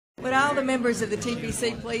Would all the members of the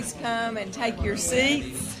TPC please come and take your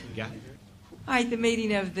seats? Yeah. All right, the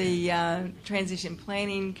meeting of the Transition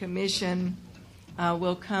Planning Commission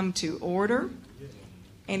will come to order.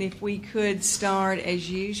 And if we could start as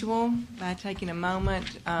usual by taking a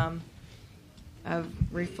moment of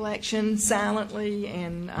reflection silently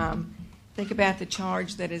and think about the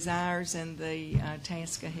charge that is ours and the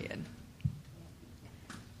task ahead.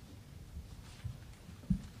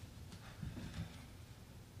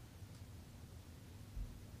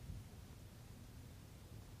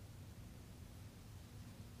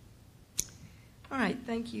 All right,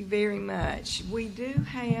 thank you very much. We do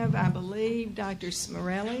have, I believe, Dr.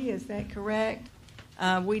 Smorelli, is that correct?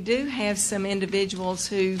 We do have some individuals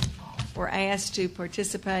who were asked to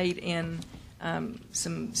participate in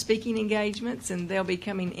some speaking engagements, and they'll be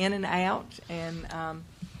coming in and out, and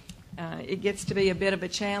it gets to be a bit of a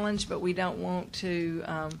challenge, but we don't want to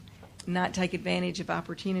not take advantage of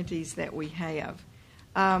opportunities that we have.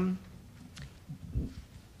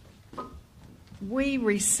 We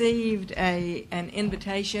received an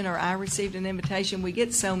invitation, or I received an invitation. We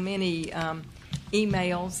get so many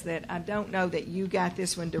emails that I don't know that you got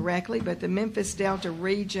this one directly, but the Memphis Delta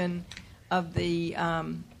region of the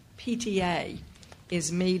PTA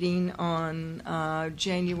is meeting on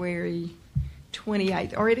January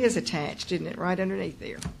 28th, or it is attached, isn't it, right underneath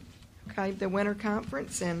there? Okay, the winter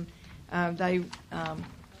conference, and they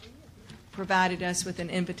provided us with an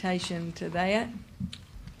invitation to that.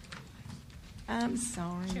 I'm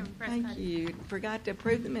sorry. Thank you. Forgot to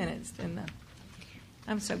approve the minutes, didn't I?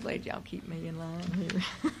 I'm so glad y'all keep me in line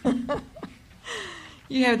here.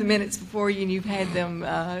 You have the minutes before you, and you've had them,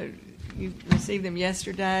 you received them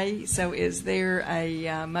yesterday. So is there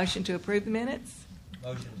a motion to approve the minutes?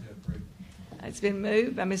 Motion to approve. It's been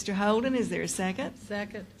moved by Mr. Holden. Is there a second?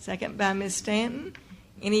 Second. Second by Ms. Stanton.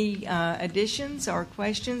 Any additions or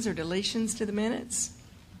questions or deletions to the minutes?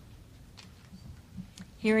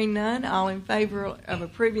 Hearing none, all in favor of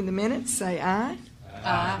approving the minutes, say aye.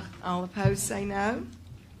 Aye. All opposed, say no.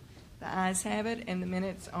 The ayes have it, and the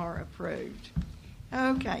minutes are approved.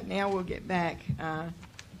 Okay, now we'll get back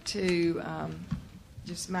to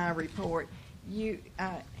just my report. There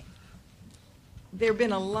have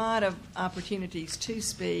been a lot of opportunities to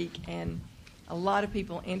speak, and a lot of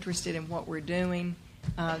people interested in what we're doing.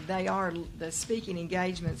 The speaking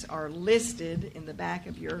engagements are listed in the back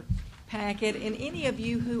of your packet, and any of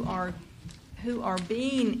you who are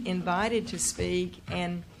being invited to speak,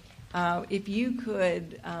 and if you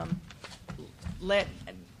could let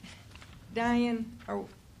Diane, or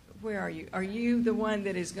where are you? Are you the one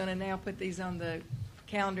that is going to now put these on the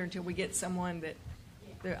calendar until we get someone that?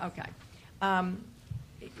 Okay.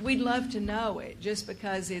 We'd love to know it, just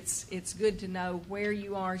because it's good to know where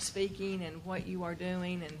you are speaking and what you are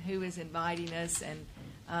doing and who is inviting us,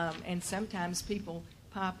 and sometimes people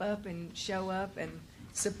pop up and show up and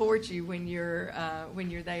support you when you're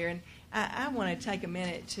there. And I want to take a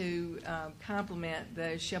minute to compliment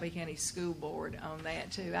the Shelby County School Board on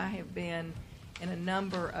that too. I have been in a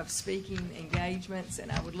number of speaking engagements,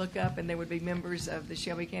 and I would look up and there would be members of the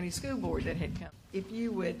Shelby County School Board that had come. If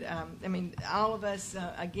you would, all of us,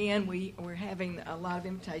 again, we're having a lot of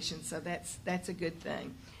invitations, so that's a good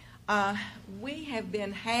thing. We have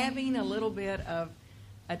been having a little bit of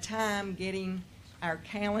a time getting our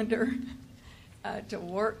calendar to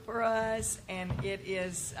work for us, and it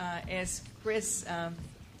is, as Chris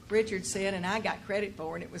Richard said, and I got credit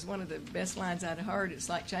for it, and it was one of the best lines I'd heard, it's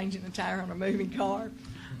like changing a tire on a moving car.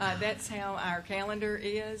 That's how our calendar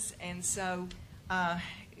is, and so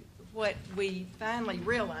what we finally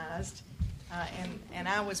realized, and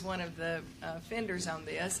I was one of the offenders on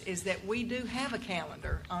this, is that we do have a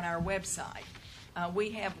calendar on our website.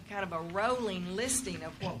 We have kind of a rolling listing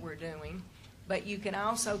of what we're doing, but you can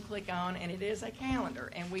also click on, and it is a calendar.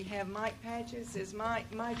 And we have Mike Patches. Mike,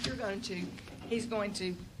 he's going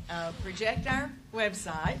to project our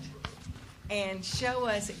website and show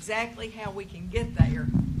us exactly how we can get there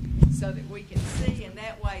so that we can see, and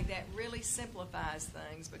that way that really simplifies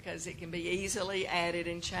things because it can be easily added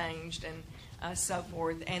and changed and so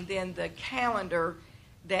forth. And then the calendar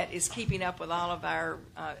that is keeping up with all of our,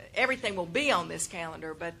 everything will be on this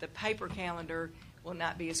calendar, but the paper calendar will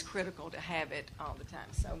not be as critical to have it all the time.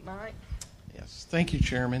 So, Mike? Yes, thank you,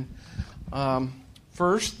 Chairman.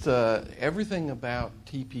 First, everything about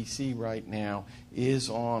TPC right now is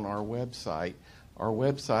on our website. Our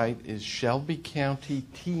website is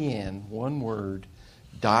shelbycountytn, one word,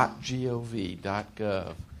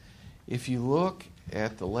 .gov.gov. If you look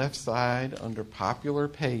at the left side under popular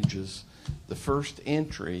pages, the first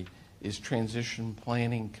entry is Transition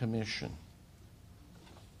Planning Commission.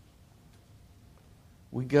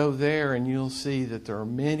 we go there and you'll see that there are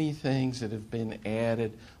many things that have been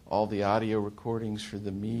added, all the audio recordings for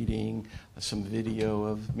the meeting, some video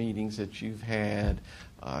of meetings that you've had,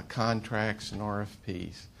 contracts and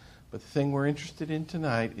RFPs. But the thing we're interested in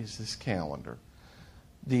tonight is this calendar.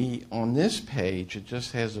 On this page, it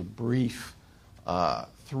just has a brief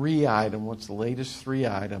 3-item, what's the latest 3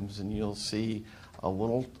 items, and you'll see a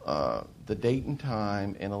little, the date and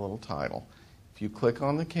time and a little title. If you click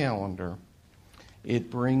on the calendar,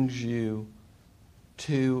 it brings you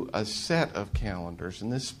to a set of calendars,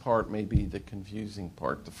 and this part may be the confusing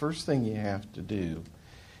part. The first thing you have to do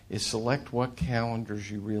is select what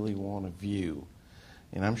calendars you really want to view.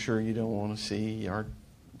 And I'm sure you don't want to see our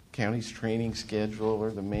county's training schedule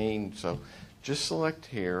or the main, so just select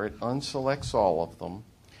here. It unselects all of them.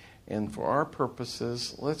 And for our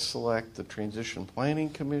purposes, let's select the Transition Planning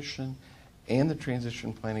Commission and the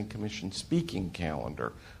Transition Planning Commission speaking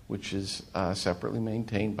calendar, which is separately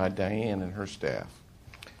maintained by Diane and her staff.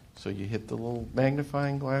 So you hit the little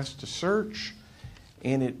magnifying glass to search,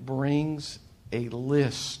 and it brings a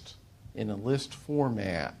list in a list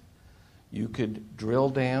format. You could drill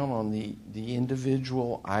down on the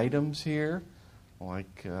individual items here,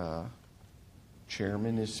 like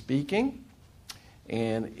Chairman is speaking,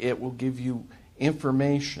 and it will give you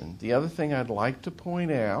information. The other thing I'd like to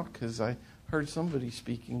point out, because I heard somebody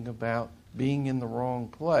speaking about being in the wrong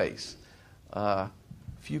place.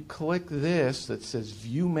 If you click this that says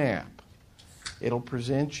View Map, it'll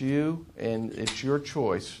present you, and it's your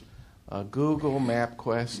choice. Google,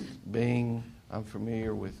 MapQuest, Bing. I'm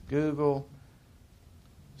familiar with Google.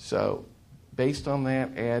 So based on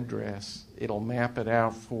that address, it'll map it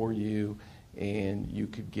out for you, and you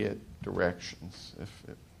could get directions if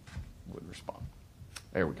it would respond.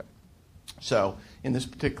 There we go. So in this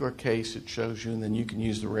particular case, it shows you, and then you can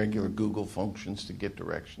use the regular Google functions to get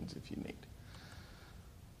directions if you need.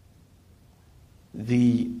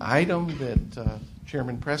 The item that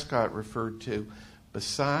Chairman Prescott referred to,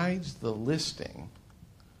 besides the listing,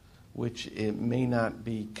 which it may not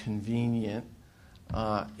be convenient,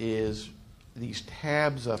 is these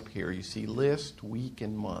tabs up here. You see list, week,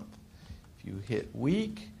 and month. If you hit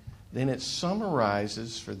week, then it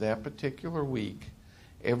summarizes for that particular week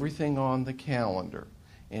everything on the calendar,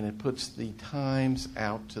 and it puts the times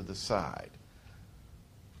out to the side.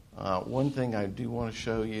 One thing I do want to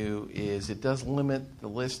show you is it does limit the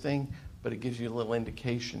listing, but it gives you a little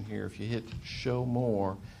indication here. If you hit show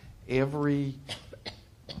more, every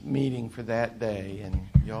meeting for that day, and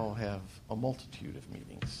y'all have a multitude of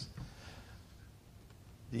meetings.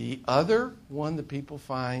 The other one that people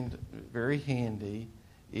find very handy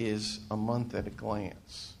is a month at a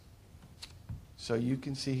glance. So you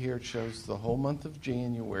can see here it shows the whole month of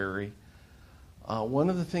January. One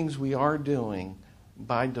of the things we are doing,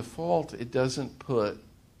 by default, it doesn't put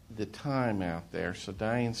the time out there. So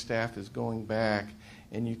Diane's staff is going back,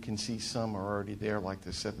 and you can see some are already there, like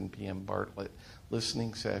the 7 p.m. Bartlett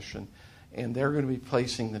listening session. And they're going to be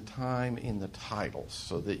placing the time in the titles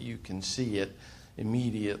so that you can see it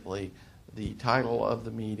immediately, the title of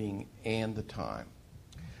the meeting and the time.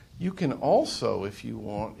 You can also, if you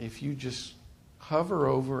want, if you just hover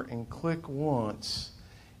over and click once,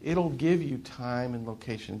 it'll give you time and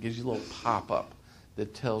location. It gives you a little pop-up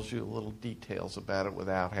that tells you a little details about it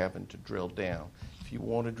without having to drill down. If you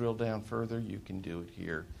want to drill down further, you can do it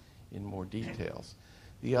here in more details.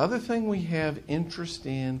 The other thing we have interest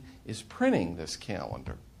in is printing this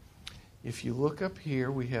calendar. If you look up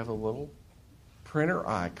here, we have a little printer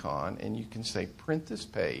icon, and you can say print this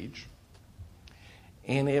page,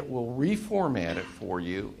 and it will reformat it for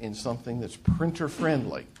you in something that's printer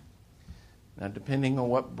friendly. Now, depending on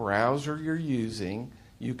what browser you're using,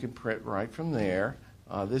 you can print right from there.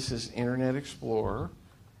 This is Internet Explorer.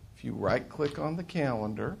 If you right click on the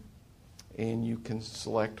calendar, and you can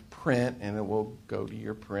select print, and it will go to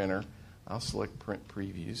your printer. I'll select print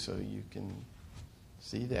preview so you can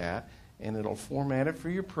see that, and it'll format it for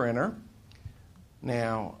your printer.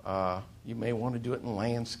 Now, you may want to do it in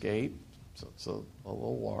landscape, so it's a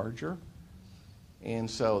little larger. And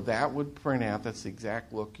so that would print out. That's the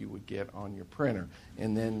exact look you would get on your printer.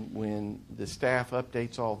 And then when the staff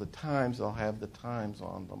updates all the times, they'll have the times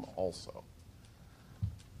on them also.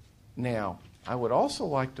 Now, I would also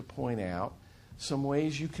like to point out some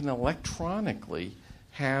ways you can electronically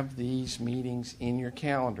have these meetings in your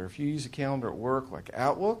calendar. If you use a calendar at work like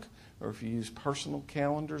Outlook, or if you use personal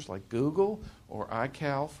calendars like Google or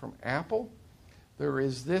iCal from Apple, there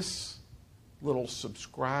is this little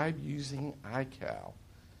subscribe using iCal.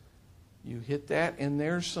 You hit that, and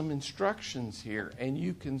there's some instructions here, and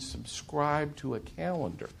you can subscribe to a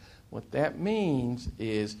calendar. What that means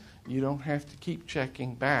is you don't have to keep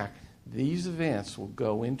checking back. These events will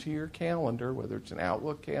go into your calendar, whether it's an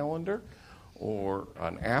Outlook calendar or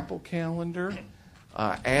an Apple calendar,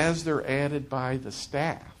 as they're added by the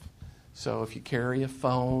staff. So if you carry a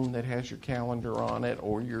phone that has your calendar on it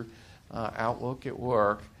or your Outlook at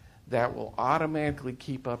work, that will automatically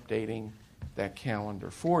keep updating that calendar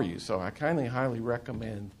for you. So I highly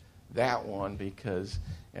recommend that one, because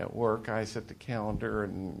at work I set the calendar,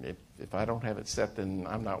 and if I don't have it set, then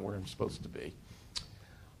I'm not where I'm supposed to be.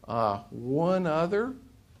 One other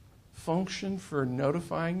function for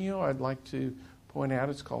notifying you I'd like to point out,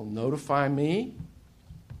 it's called Notify Me,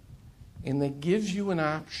 and that gives you an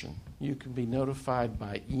option. You can be notified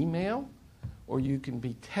by email, or you can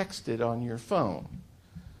be texted on your phone.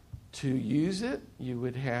 To use it, you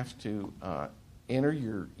would have to enter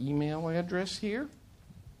your email address here.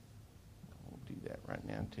 I'll do that right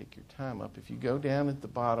now and take your time up. If you go down at the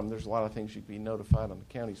bottom, there's a lot of things you can be notified on the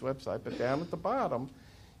county's website, but down at the bottom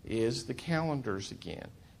is the calendars again,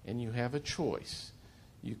 and you have a choice.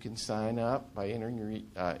 You can sign up by entering your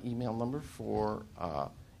email number for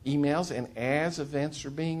emails, and as events are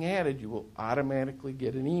being added, you will automatically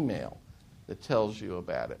get an email that tells you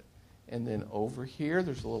about it. And then over here,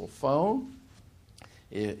 there's a little phone.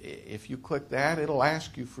 If you click that, it'll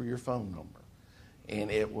ask you for your phone number.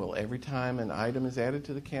 And it will, every time an item is added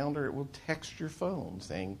to the calendar, it will text your phone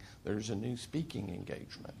saying there's a new speaking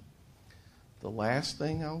engagement. The last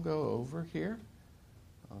thing I'll go over here,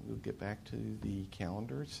 we'll get back to the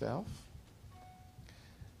calendar itself.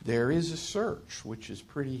 There is a search, which is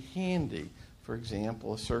pretty handy. For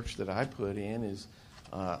example, a search that I put in is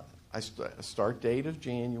a start date of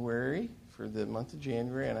January for the month of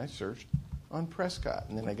January, and I searched on Prescott.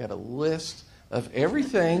 And then I got a list of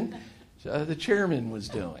everything the chairman was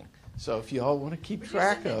doing. So if you all want to keep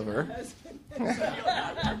track of her.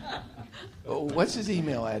 What's his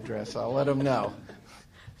email address? I'll let him know.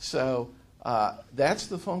 So that's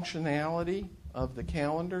the functionality of the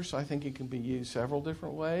calendar. So I think it can be used several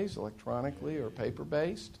different ways, electronically or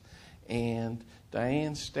paper-based. And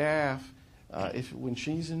Diane's staff, when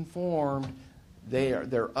she's informed,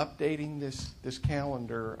 they're updating this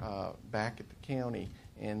calendar back at the county,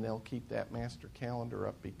 and they'll keep that master calendar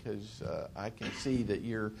up, because I can see that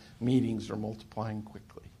your meetings are multiplying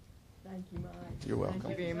quickly. Thank you, Mike. You're welcome.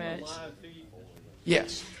 Thank you very much.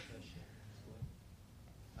 Yes.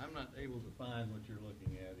 I'm not able to find what you're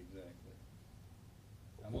looking at exactly.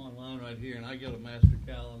 I'm online right here, and I go to master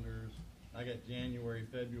calendars. I got January,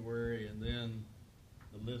 February, and then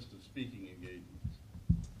the list of speaking engagements.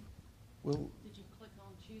 Well, Did you click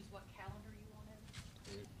on choose what calendar you wanted?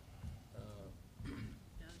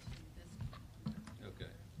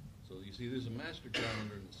 Okay. So you see there's a master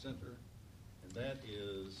calendar in the center, and that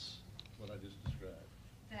is what I just described.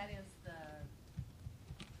 That is the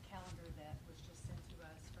calendar that was just sent to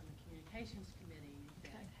us from the Communications Committee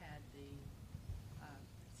that had the,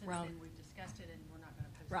 since Right. then we've discussed it and we're not going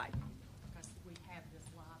to post Right. it anymore, because we have this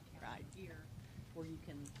live calendar Right. here where you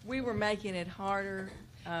can. We were making it harder,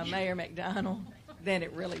 Mayor McDonald, than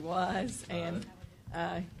it really was, and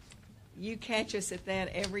you catch us at that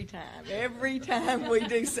every time. Every time we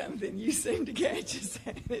do something, you seem to catch us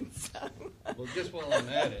at it. So. Well, just while I'm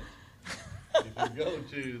at it, if you go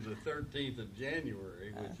to the 13th of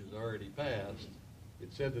January, which is already passed,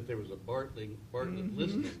 it said that there was a Bartlett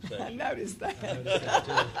listening session. I noticed that. I noticed that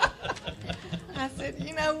too. I said,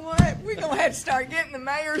 you know what? We're going to have to start getting the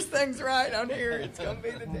mayor's things right on here. It's going to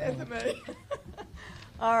be the death of me.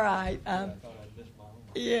 All right.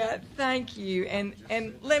 Yeah, thank you. And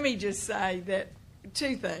let me just say that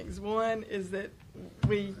two things. One is that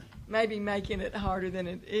we may be making it harder than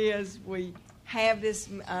it is. We have this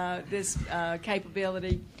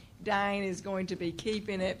capability. Diane is going to be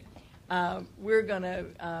keeping it. We're going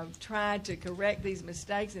to try to correct these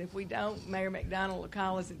mistakes, and if we don't, Mayor McDonald will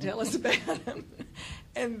call us and tell us about them.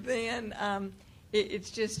 And then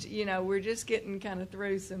it's just, we're just getting kind of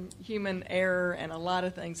through some human error and a lot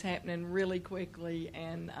of things happening really quickly,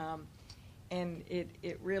 and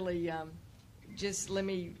it really, just let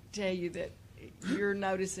me tell you that you're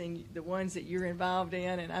noticing the ones that you're involved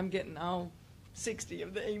in, and I'm getting all 60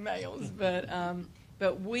 of the emails,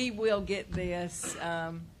 but we will get this.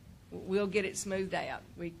 We'll get it smoothed out.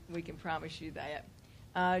 We can promise you that.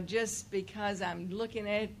 Just because I'm looking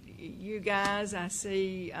at you guys, I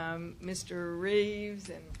see Mr. Reeves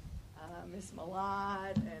and Ms.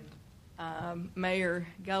 Malott and Mayor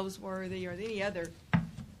Goldsworthy. Are there any other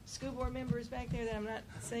school board members back there that I'm not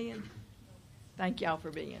seeing? Thank y'all for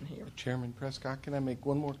being here. Chairman Prescott, can I make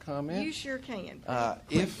one more comment? You sure can.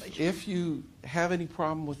 If you have any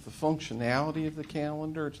problem with the functionality of the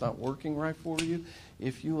calendar, it's not working right for you,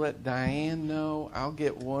 if you let Diane know, I'll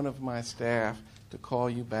get one of my staff to call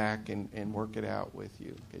you back and work it out with you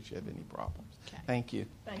in case you have any problems. Okay. Thank you.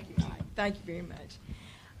 Thank you. Thank you very much.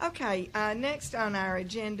 Okay, next on our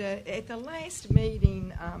agenda, at the last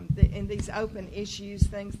meeting, in these open issues,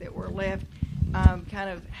 things that were left kind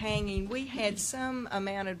of hanging, we had some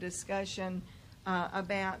amount of discussion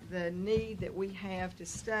about the need that we have to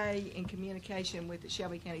stay in communication with the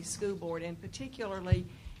Shelby County School Board, and particularly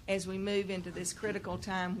as we move into this critical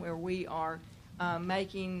time where we are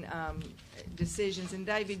making decisions. And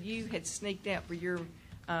David, you had sneaked out for your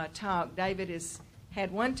talk. David has had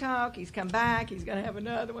one talk, he's come back, he's going to have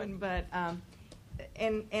another one, but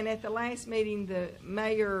and at the last meeting, the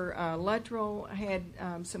Mayor Luttrell had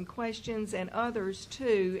some questions and others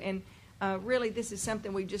too, and really this is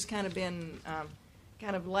something we've just kind of been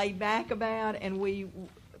kind of laid back about, and we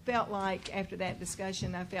felt like after that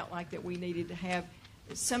discussion, I felt like that we needed to have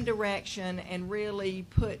some direction and really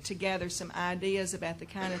put together some ideas about the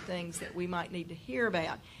kind of things that we might need to hear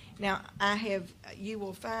about. Now, you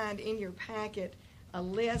will find in your packet a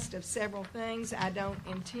list of several things. I don't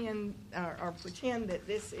intend or pretend that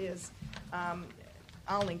this is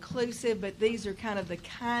all-inclusive, but these are kind of the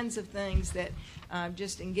kinds of things that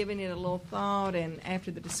just in giving it a little thought and after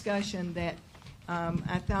the discussion that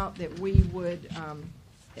I thought that we would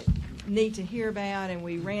need to hear about, and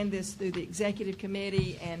we ran this through the executive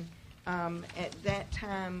committee, and at that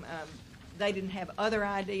time they didn't have other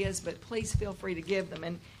ideas, but please feel free to give them,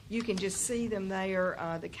 and you can just see them there,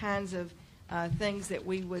 the kinds of things that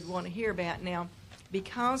we would want to hear about. Now,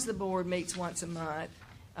 because the board meets once a month,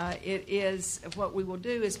 what we will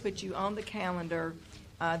do is put you on the calendar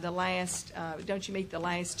don't you meet the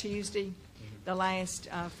last Tuesday? The last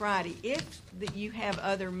Friday. If you have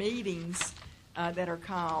other meetings that are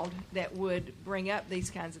called that would bring up these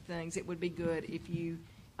kinds of things, it would be good if you,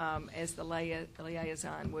 as the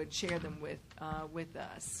liaison, would share them with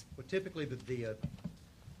us. Well, typically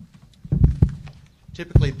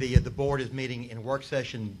the board is meeting in work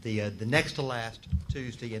session the next to last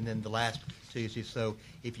Tuesday and then the last Tuesday. So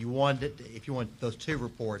if you want those two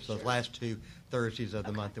reports, those last two Thursdays of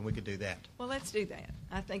the month, then we could do that. Well, let's do that.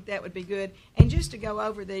 I think that would be good. And just to go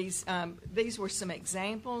over these were some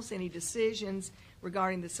examples. Any decisions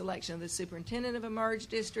regarding the selection of the superintendent of a merged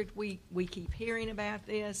district? We keep hearing about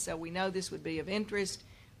this, so we know this would be of interest.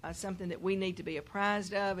 Something that we need to be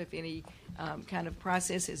apprised of if any kind of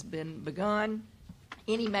process has been begun.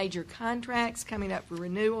 Any major contracts coming up for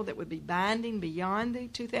renewal that would be binding beyond the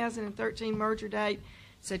 2013 merger date,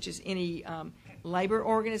 such as any labor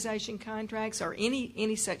organization contracts or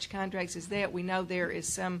any such contracts as that. We know there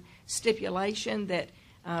is some stipulation that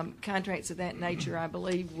contracts of that nature, I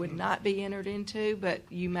believe, would not be entered into, but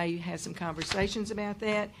you may have some conversations about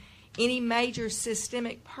that. Any major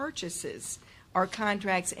systemic purchases or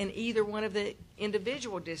contracts in either one of the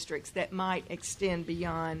individual districts that might extend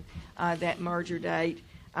beyond that merger date.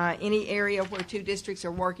 Any area where two districts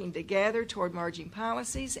are working together toward merging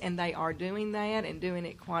policies, and they are doing that and doing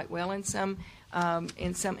it quite well in some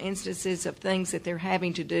instances of things that they're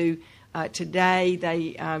having to do today.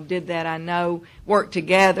 They did that, I know, work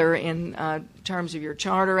together in terms of your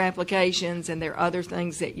charter applications, and there are other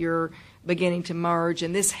things that you're beginning to merge,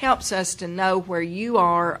 and this helps us to know where you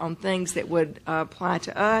are on things that would apply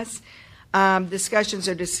to us. Discussions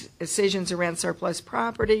or decisions around surplus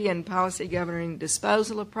property and policy governing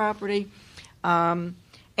disposal of property, and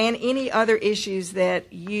any other issues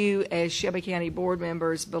that you as Shelby County board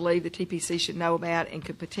members believe the TPC should know about and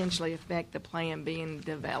could potentially affect the plan being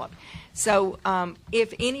developed. So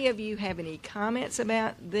if any of you have any comments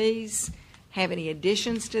about these, have any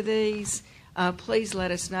additions to these, please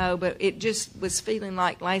let us know. But it just was feeling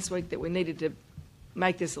like last week that we needed to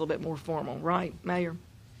make this a little bit more formal, right, Mayor?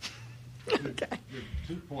 Okay. There are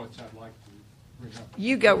 2 points I'd like to bring up.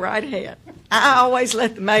 You go right ahead. I always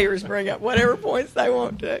let the mayors bring up whatever points they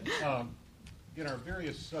want to. In our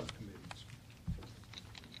various subcommittees,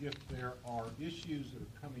 if there are issues that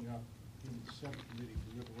are coming up in the subcommittee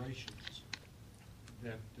deliberations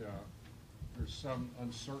that there's some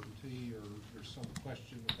uncertainty or there's some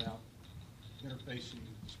question about interfacing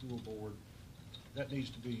with the school board, that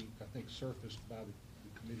needs to be, I think, surfaced by the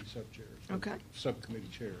committee sub-chairs. Okay. Subcommittee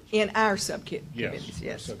chairs. In our subcommittees, Yes.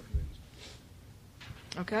 yes. Subcommittees.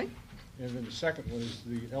 Okay. And then the second one is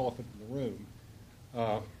the elephant in the room.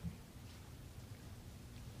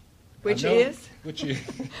 Which is? Which is,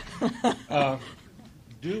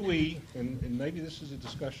 do we, and maybe this is a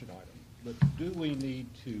discussion item, but do we need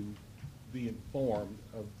to be informed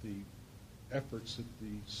of the efforts that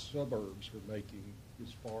the suburbs are making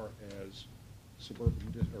as far as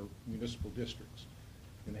suburban or municipal districts,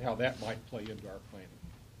 and how that might play into our planning.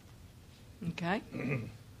 Okay.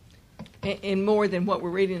 And more than what we're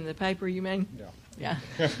reading in the paper, you mean? Yeah. Yeah.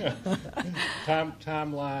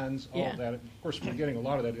 Timelines, all Yeah. that. Of course, we're getting a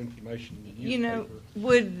lot of that information in the You know,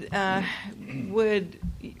 newspaper. would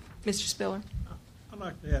Mr. Spiller? I'd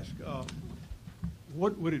like to ask,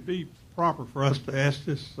 what would it be proper for us to ask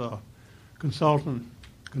this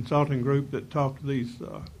consulting group that talked to these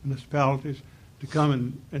municipalities to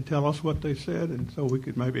come and tell us what they said, and so we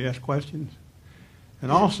could maybe ask questions?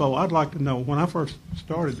 And also, I'd like to know, when I first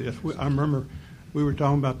started this, I remember we were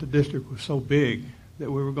talking about the district was so big that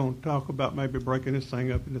we were going to talk about maybe breaking this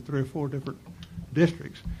thing up into 3 or 4 different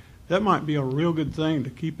districts. That might be a real good thing to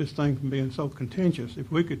keep this thing from being so contentious.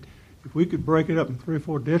 If we could break it up in 3 or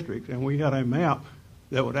 4 districts, and we had a map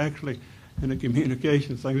that would actually, in the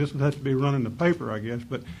communications thing, this would have to be run in the paper, I guess,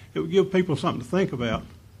 but it would give people something to think about.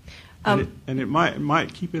 And it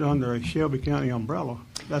might keep it under a Shelby County umbrella.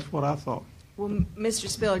 That's what I thought. Well, Mr.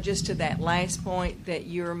 Spiller, just to that last point that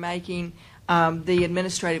you're making, the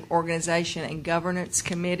Administrative Organization and Governance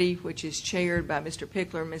Committee, which is chaired by Mr.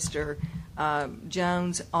 Pickler, Mr.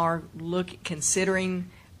 Jones, are considering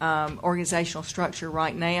organizational structure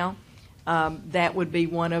right now. That would be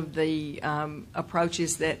one of the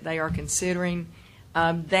approaches that they are considering.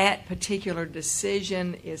 That particular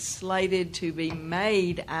decision is slated to be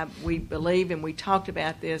made, we believe, and we talked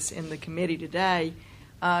about this in the committee today,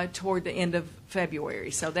 toward the end of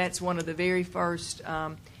February. So that's one of the very first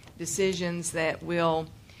decisions that will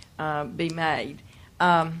be made.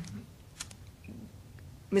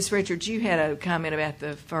 Ms. Richards, you had a comment about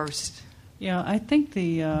the first. Yeah, I think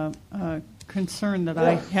the concern that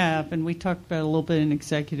I have, and we talked about it a little bit in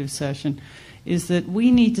executive session, is that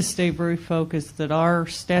we need to stay very focused that our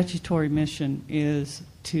statutory mission is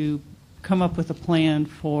to come up with a plan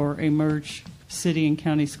for a merged city and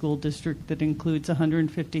county school district that includes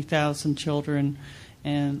 150,000 children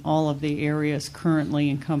and all of the areas currently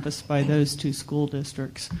encompassed by those 2 school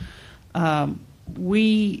districts.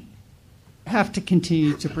 We have to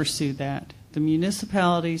continue to pursue that. The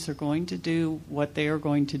municipalities are going to do what they are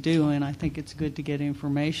going to do, and I think it's good to get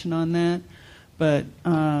information on that. But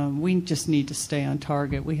we just need to stay on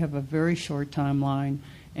target. We have a very short timeline,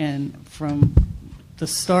 and from the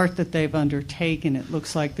start that they've undertaken, it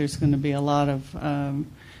looks like there's going to be a lot of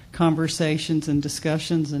conversations and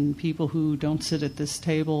discussions and people who don't sit at this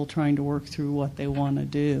table trying to work through what they want to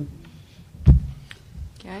do.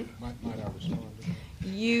 Okay. Might I respond to that?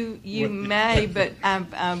 You may, but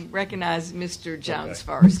I recognize Mr. Jones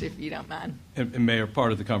first, if you don't mind. And Mayor,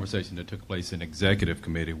 part of the conversation that took place in executive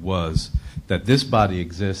committee was that this body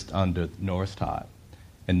exists under Norris Todd.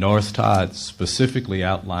 And Norris Todd specifically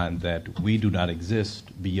outlined that we do not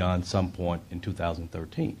exist beyond some point in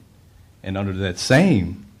 2013. And under that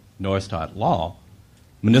same Norris Todd law,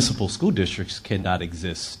 municipal school districts cannot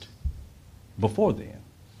exist before then.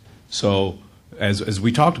 So as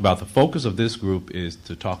we talked about, the focus of this group is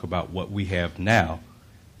to talk about what we have now.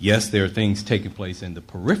 Yes, there are things taking place in the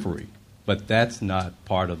periphery, but that's not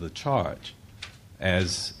part of the charge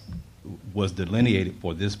as was delineated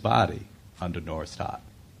for this body under Norris Todd.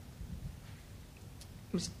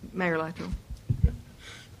 Mayor Latham.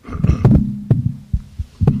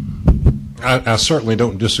 I certainly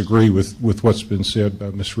don't disagree with what's been said by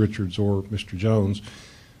Ms. Richards or Mr. Jones.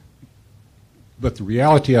 But the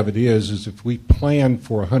reality of it is if we plan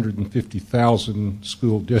for 150,000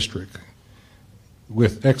 school district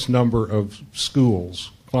with X number of schools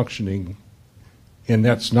functioning, and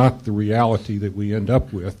that's not the reality that we end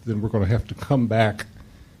up with, then we're going to have to come back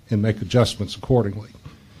and make adjustments accordingly.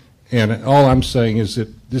 And all I'm saying is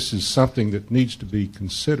that this is something that needs to be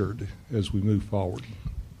considered as we move forward.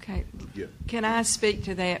 Okay. Can I speak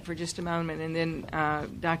to that for just a moment, and then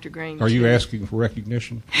Dr. Green? Are you asking for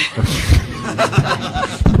recognition?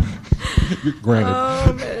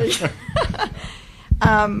 Granted.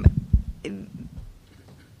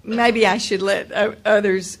 Maybe I should let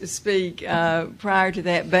others speak prior to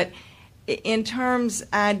that, but in terms,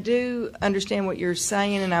 I do understand what you're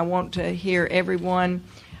saying, and I want to hear everyone.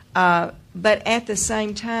 But at the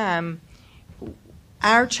same time,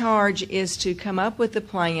 our charge is to come up with a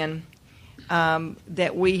plan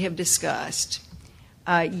that we have discussed.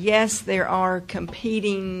 Yes, there are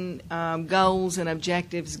competing goals and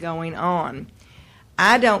objectives going on.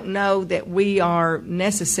 I don't know that we are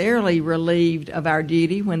necessarily relieved of our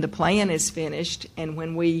duty when the plan is finished and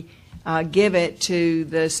when we give it to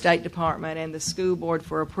the State Department and the school board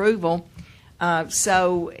for approval.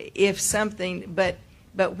 So if something, but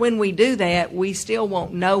But when we do that, we still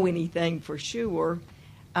won't know anything for sure.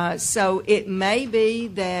 So it may be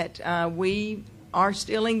that we are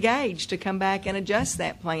still engaged to come back and adjust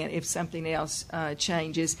that plan if something else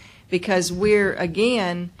changes, because we're,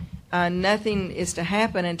 again, nothing is to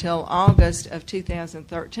happen until August of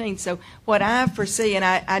 2013. So what I foresee, and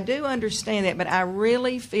I do understand that, but I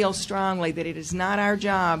really feel strongly that it is not our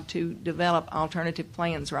job to develop alternative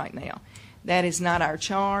plans right now. That is not our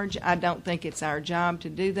charge. I don't think it's our job to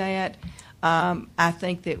do that. I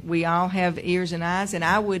think that we all have ears and eyes, and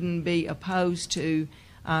I wouldn't be opposed to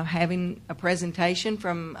having a presentation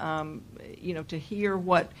from, to hear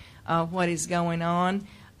what is going on.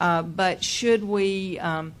 But should we,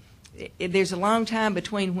 there's a long time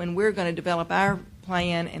between when we're going to develop our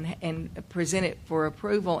plan and present it for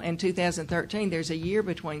approval in 2013. There's a year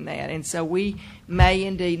between that. And so we may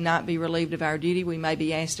indeed not be relieved of our duty. We may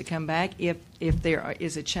be asked to come back if there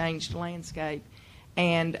is a changed landscape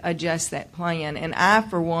and adjust that plan. And I,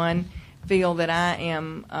 for one, feel that I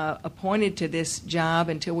am appointed to this job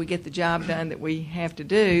until we get the job done that we have to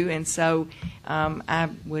do. And so I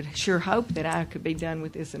would sure hope that I could be done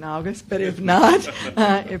with this in August, but if not,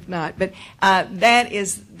 But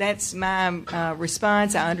that's my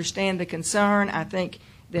response. I understand the concern. I think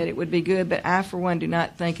that it would be good, but I, for one, do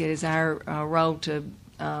not think it is our role to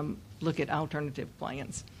look at alternative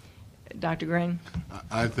plans. Dr. Green?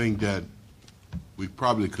 I think that we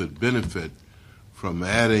probably could benefit from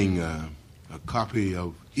adding a copy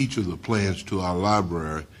of each of the plans to our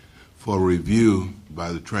library for review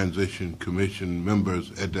by the Transition Commission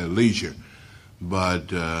members at their leisure.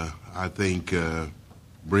 But I think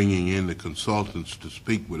bringing in the consultants to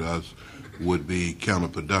speak with us would be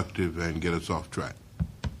counterproductive and get us off track.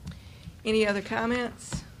 Any other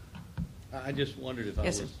comments? I just wondered if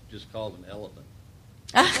Yes, I was sir. just called an elephant.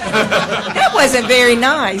 That wasn't very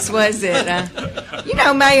nice, was it?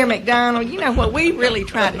 Mayor McDonald, you know what? We really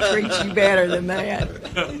try to treat you better than that.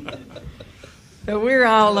 But we're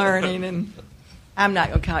all learning, and I'm not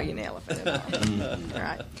going to call you an elephant at all.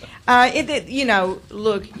 All right.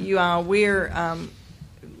 Look, you all, we're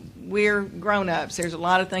grown-ups. There's a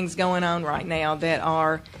lot of things going on right now that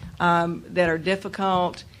are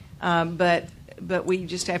difficult, but we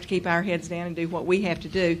just have to keep our heads down and do what we have to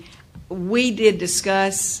do. We did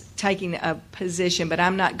discuss taking a position, but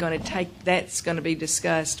I'm not going to take. That's going to be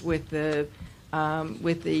discussed with the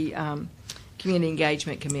Community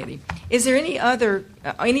Engagement Committee. Is there any other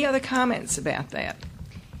comments about that?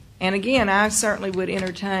 And again, I certainly would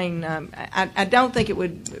entertain. I don't think it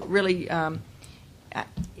would really.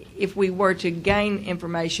 If we were to gain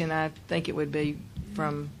information, I think it would be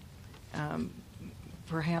from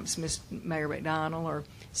perhaps Mayor McDonald or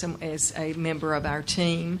as a member of our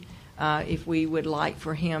team. If we would like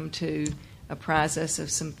for him to apprise us of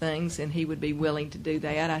some things, and he would be willing to do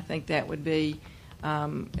that, I think that would be,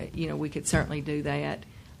 we could certainly do that.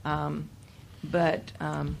 But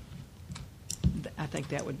I think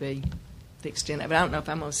that would be the extent of it. I don't know if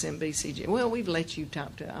I'm going to send BCG. Well, we've let you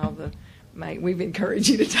talk to all the we've encouraged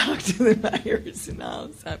you to talk to the mayors and all.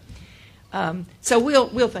 So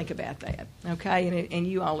we'll think about that, okay? And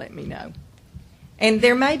you all let me know. And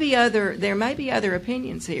there may be other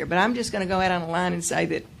opinions here, but I'm just going to go out on a line and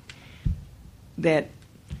say that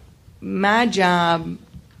my job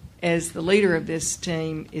as the leader of this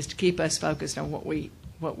team is to keep us focused on what we've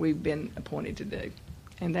been appointed to do,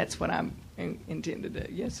 and that's what I intend to do.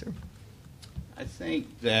 Yes, sir. I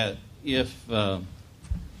think that if,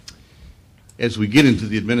 as we get into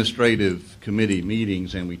the administrative committee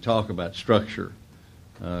meetings and we talk about structure,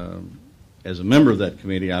 as a member of that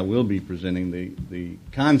committee, I will be presenting the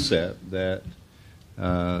concept that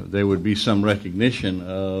there would be some recognition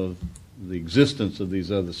of the existence of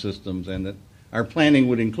these other systems and that our planning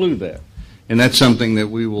would include that. And that's something that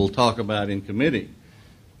we will talk about in committee.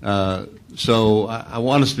 So I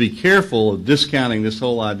want us to be careful of discounting this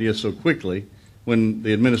whole idea so quickly when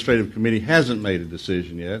the administrative committee hasn't made a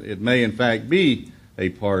decision yet. It may, in fact, be a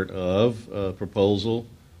part of a proposal,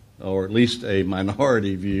 or at least a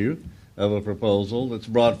minority view of a proposal that's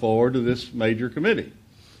brought forward to this major committee.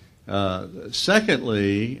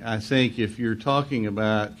 Secondly, I think if you're talking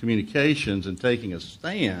about communications and taking a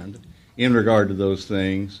stand in regard to those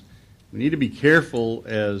things, we need to be careful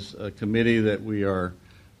as a committee that we are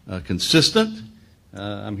consistent.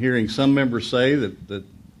 I'm hearing some members say that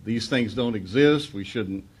these things don't exist, we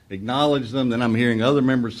shouldn't acknowledge them. Then I'm hearing other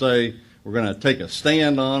members say we're going to take a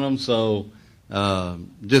stand on them. So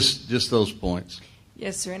just those points.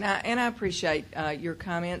 Yes, sir, and I appreciate your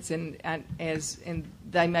comments, and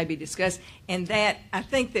they may be discussed. And that I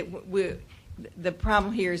think that the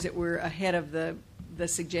problem here is that we're ahead of the the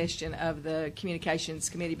suggestion of the Communications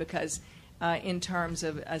Committee because in terms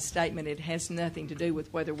of a statement, it has nothing to do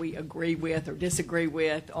with whether we agree with or disagree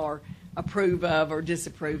with or approve of or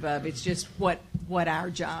disapprove of. It's just what our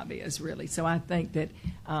job is, really. So I think that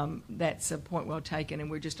that's a point well taken, and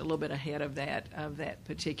we're just a little bit ahead of that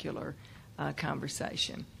particular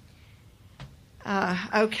conversation.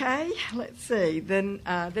 Okay, let's see. Then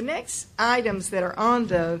the next items that are on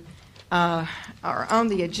the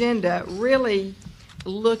agenda really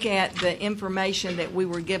look at the information that we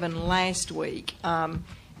were given last week.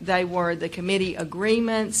 They were the committee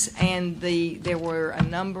agreements, and there were a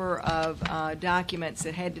number of documents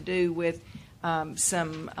that had to do with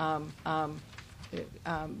some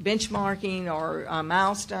benchmarking or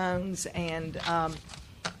milestones and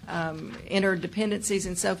interdependencies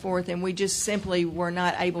and so forth, and we just simply were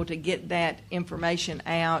not able to get that information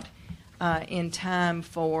out in time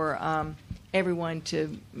for everyone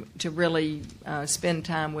to really spend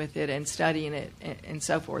time with it and studying it and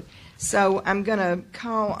so forth. So I'm going to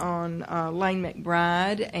call on Lane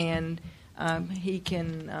McBride, and he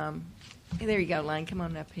can. There you go, Lane. Come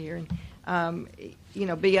on up here, and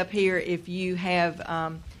be up here if you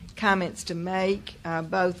have comments to make,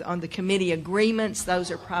 both on the committee agreements.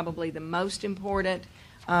 Those are probably the most important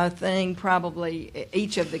thing. Probably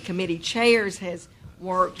each of the committee chairs has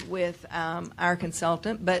worked with our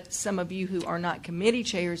consultant, but some of you who are not committee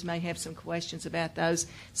chairs may have some questions about those.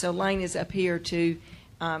 So Lane is up here to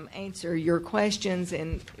answer your questions,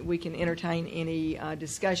 and we can entertain any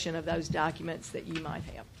discussion of those documents that you might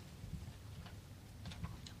have.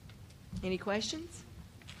 Any questions?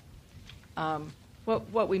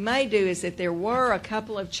 What we may do is that there were a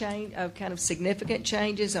couple of kind of significant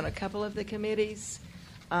changes on a couple of the committees.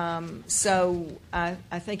 So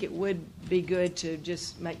I think it would be good to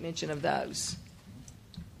just make mention of those.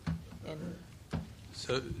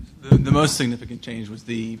 So the most significant change was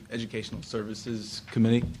the Educational Services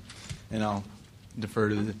Committee, and I'll defer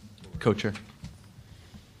to the co-chair.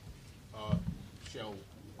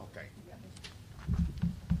 Okay.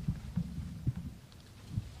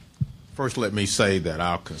 First, let me say that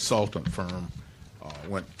our consultant firm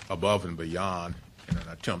went above and beyond in an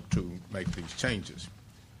attempt to make these changes.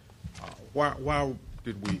 Why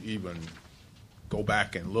did we even go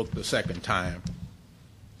back and look the second time?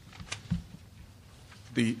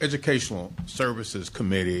 The Educational Services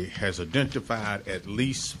Committee has identified at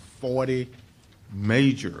least 40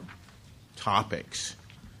 major topics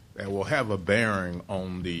that will have a bearing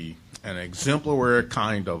on an exemplary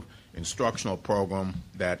kind of instructional program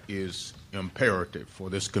that is imperative for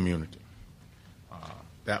this community.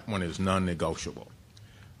 That one is non-negotiable.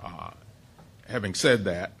 Having said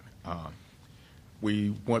that,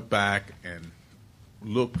 we went back and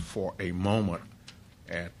looked for a moment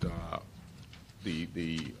at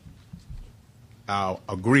our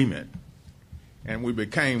agreement, and we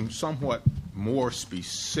became somewhat more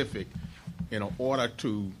specific in order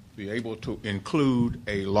to be able to include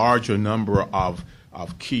a larger number of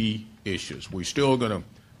key issues. We're still going to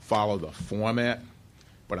follow the format,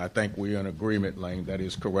 but I think we're in agreement, Lane, that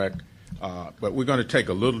is correct. But we're going to take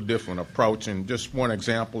a little different approach. And just one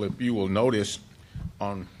example, if you will notice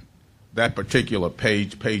on that particular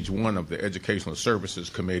page 1 of the Educational Services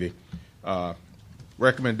Committee,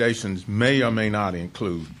 recommendations may or may not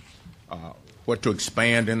include what to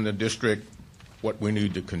expand in the district, what we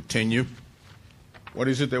need to continue, what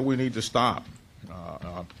is it that we need to stop,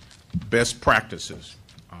 best practices.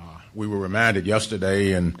 We were reminded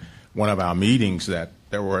yesterday in one of our meetings that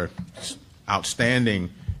there were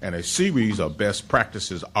outstanding and a series of best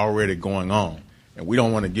practices already going on. And we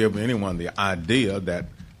don't want to give anyone the idea that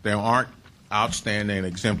there aren't outstanding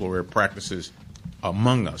exemplary practices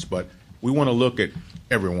among us. But we want to look at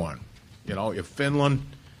everyone. If Finland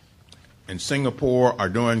and Singapore are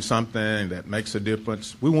doing something that makes a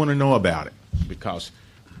difference, we want to know about it because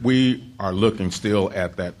we are looking still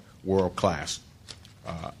at that world-class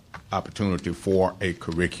opportunity for a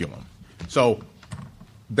curriculum. So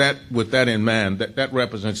with that in mind, that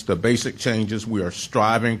represents the basic changes. We are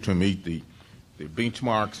striving to meet the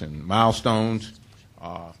benchmarks and milestones.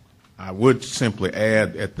 I would simply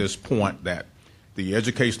add at this point that the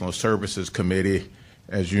Educational Services Committee,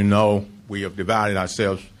 as you know, we have divided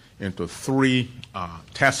ourselves into 3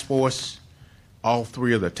 task forces. All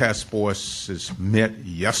 3 of the task forces met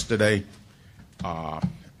yesterday.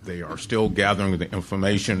 They are still gathering the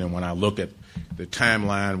information, and when I look at the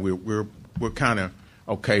timeline, we're kind of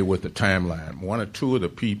okay with the timeline. 1 or 2 of the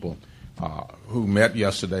people who met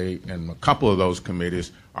yesterday and a couple of those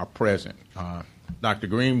committees are present. Dr.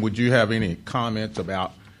 Green, would you have any comments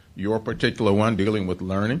about your particular one dealing with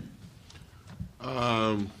learning?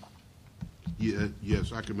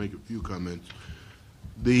 Yes, I can make a few comments.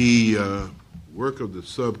 The work of the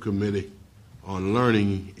subcommittee on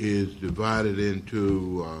learning is divided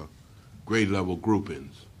into grade level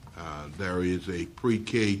groupings. There is a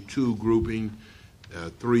pre-K2 grouping,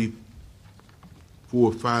 3,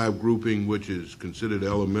 4, 5 grouping, which is considered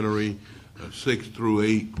elementary, a 6 through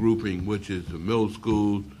 8 grouping, which is the middle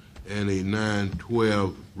school, and a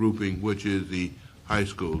 9-12 grouping, which is the high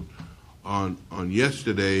school. On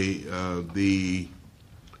yesterday, the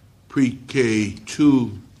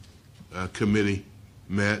pre-K2 committee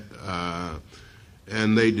met,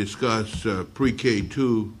 and they discussed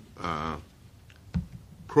pre-K2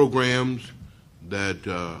 programs that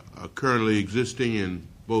are currently existing in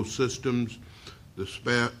both systems.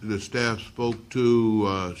 The staff spoke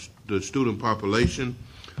to the student population.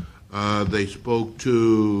 They spoke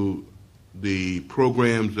to the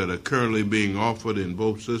programs that are currently being offered in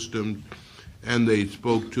both systems, and they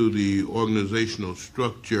spoke to the organizational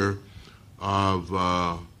structure of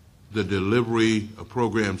the delivery of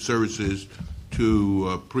program services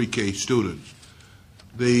to pre-K students.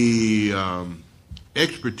 The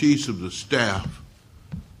expertise of the staff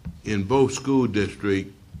in both school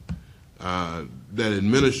districts that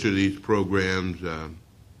administer these programs,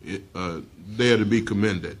 they are to be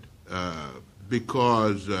commended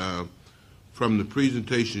because from the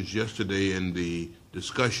presentations yesterday and the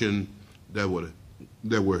discussion that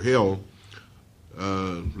were held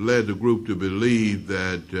led the group to believe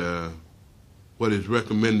that what is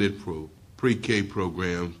recommended for pre-K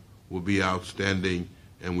programs will be outstanding,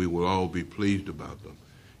 and we will all be pleased about them.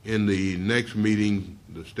 In the next meeting,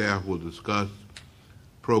 the staff will discuss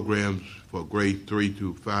programs for grade 3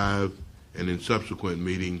 through 5, and in subsequent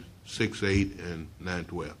meetings, 6, 8, and 9,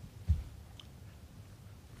 12.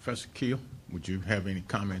 Professor Keel, would you have any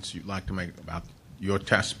comments you'd like to make about your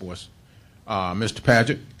task force? Mr.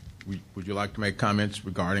 Padgett, would you like to make comments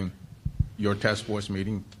regarding your task force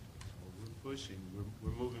meeting? We're pushing.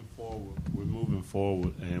 We're moving forward. We're moving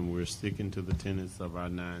forward, and we're sticking to the tenets of our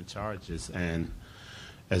 9 charges. And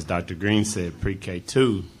as Dr. Green said,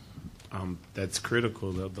 pre-K2, that's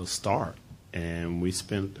critical of the start. And we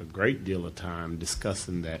spent a great deal of time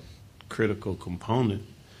discussing that critical component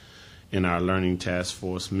in our learning task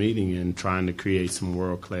force meeting and trying to create some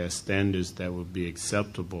world-class standards that would be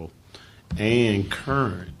acceptable and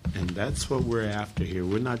current. And that's what we're after here.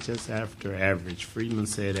 We're not just after average. Friedman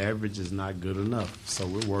said average is not good enough. So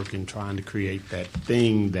we're working trying to create that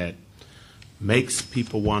thing that makes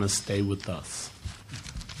people want to stay with us.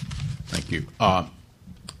 Thank you.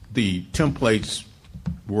 The templates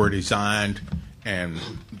were designed and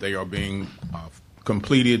they are being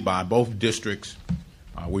completed by both districts.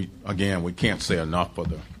 We can't say enough for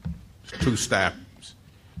the 2 staffs.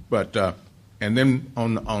 But and then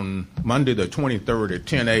on Monday the 23rd at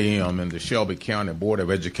 10 a.m. in the Shelby County Board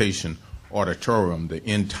of Education auditorium, the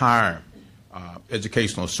entire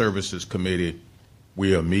Educational Services Committee,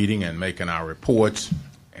 we are meeting and making our reports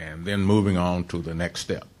and then moving on to the next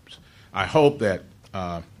steps. I hope that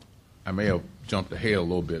I may have jumped ahead a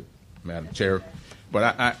little bit, Madam Chair,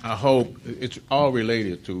 but I hope it's all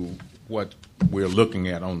related to what we're looking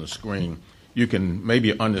at on the screen. You can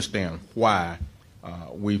maybe understand why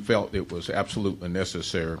we felt it was absolutely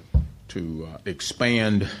necessary to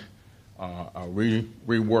expand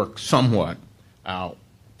rework somewhat our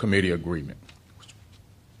committee agreement.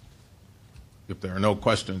 If there are no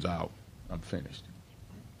questions, I'm finished.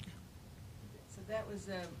 So that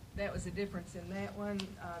was a difference in that one,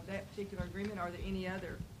 that particular agreement. Are there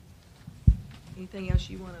anything else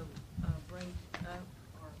you want to bring up?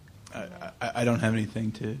 I don't have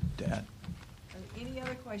anything to add. Any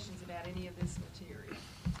other questions about any of this material?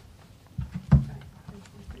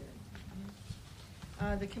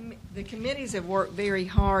 The committees have worked very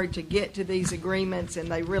hard to get to these agreements, and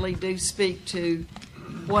they really do speak to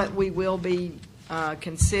what we will be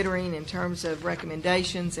considering in terms of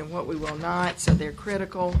recommendations and what we will not, so they're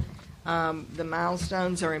critical. The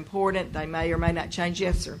milestones are important. They may or may not change.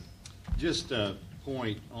 Yes, sir. Just a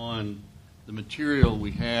point on the material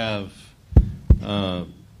we have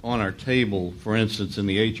on our table, for instance, in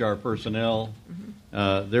the HR personnel,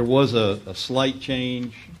 there was a slight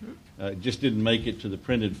change. It just didn't make it to the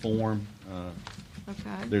printed form.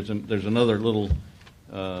 Okay. There's another little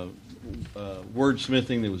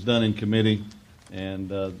wordsmithing that was done in committee, and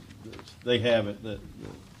they have it. The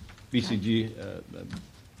BCG,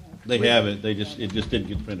 they have it. It just didn't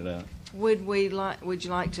get printed out. Would you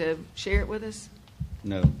like to share it with us?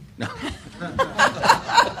 No.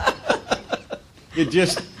 It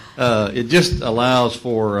just allows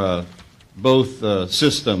for both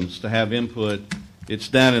systems to have input It's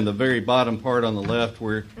down in the very bottom part on the left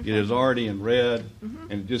where it is already in red,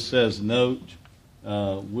 and it just says note.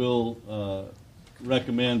 We'll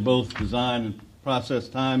recommend both design and process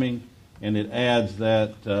timing, and it adds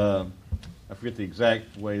that, I forget the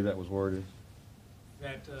exact way that was worded.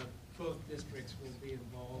 That both districts will be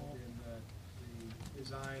involved in the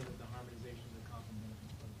design of the harmonization of the common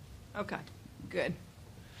management plan. Okay, good.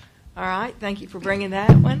 All right, thank you for bringing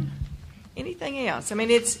that one. Anything else? I mean,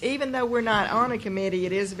 it's, even though we're not on a committee,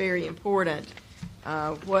 it is very important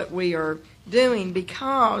what we are doing,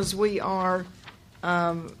 because we are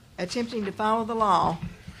attempting to follow the law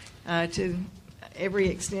to every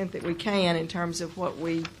extent that we can in terms of what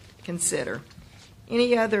we consider.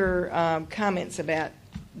 Any other comments about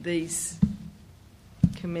these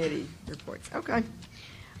committee reports? Okay.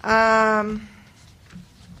 Well,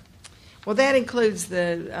 that includes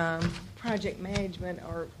the project management,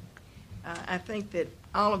 or I think that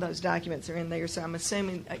all of those documents are in there, so I'm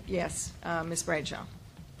assuming, yes, Ms. Bradshaw.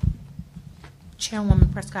 Chairwoman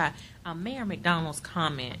Prescott, Mayor McDonald's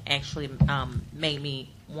comment actually made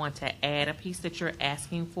me want to add a piece that you're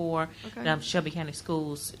asking for Shelby County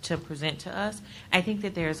Schools to present to us. I think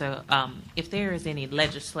that there's if there is any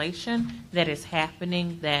legislation that is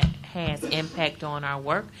happening that has impact on our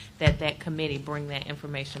work, that committee bring that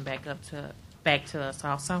information back to us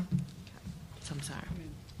also. So I'm sorry.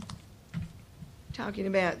 Talking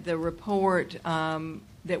about the report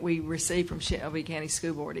that we receive from Shelby County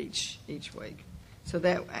School Board each week. So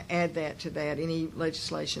that, add that to that, any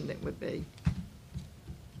legislation that would be.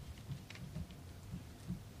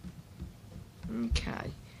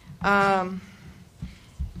 Okay.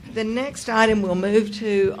 The next item, we'll move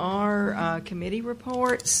to our committee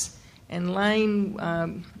reports. And Lane,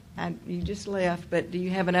 you just left, but do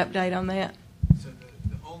you have an update on that? So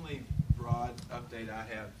the only broad update I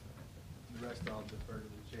have, the rest I'll defer to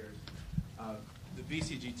the chairs. The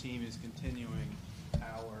BCG team is continuing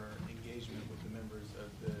our engagement with the members of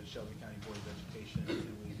the Shelby County Board of Education,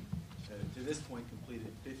 and we, to this point, completed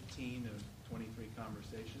 15 of 23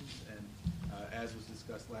 conversations, and as was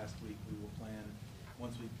discussed last week, we will plan,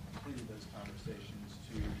 once we've completed those conversations,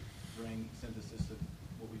 to bring synthesis of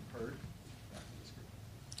what we've heard back to this group.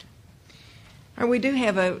 All right, we do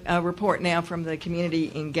have a report now from the Community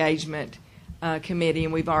Engagement Committee,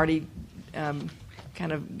 and we've already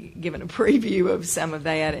kind of given a preview of some of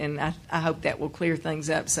that, and I hope that will clear things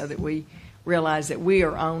up so that we realize that we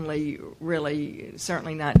are only really,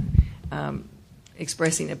 certainly not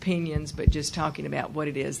expressing opinions, but just talking about what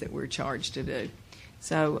it is that we're charged to do.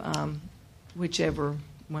 So whichever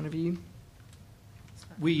one of you.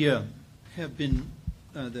 We have been,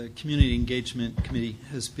 the Community Engagement Committee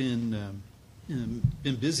has been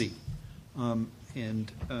busy,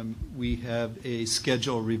 and we have a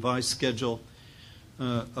schedule, revised schedule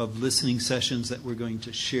of listening sessions that we're going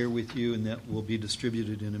to share with you, and that will be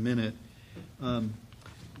distributed in a minute.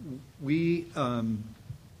 We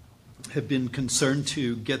have been concerned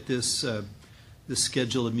to get this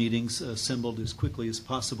schedule of meetings assembled as quickly as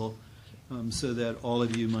possible, so that all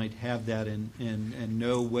of you might have that and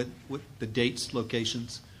know what the dates,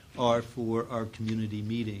 locations are for our community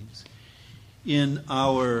meetings. In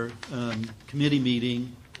our committee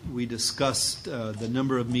meeting, we discussed the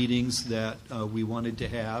number of meetings that we wanted to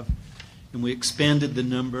have, and we expanded the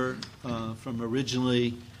number from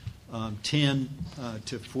originally 10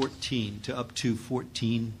 to 14, to up to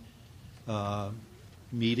 14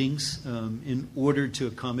 meetings in order to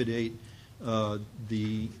accommodate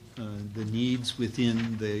the needs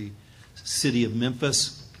within the city of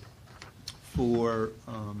Memphis for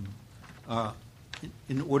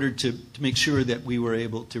in order to make sure that we were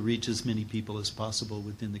able to reach as many people as possible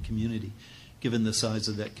within the community, given the size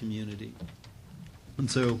of that community.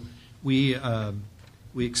 And so we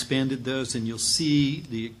expanded those, and you'll see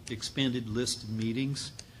the expanded list of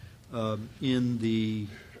meetings in the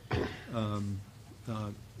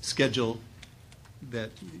schedule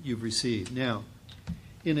that you've received. Now,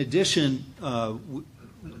 in addition,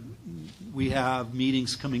 we have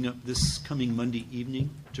meetings coming up this coming Monday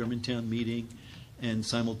evening, Germantown meeting, and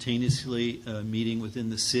simultaneously a meeting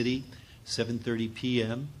within the city, 7:30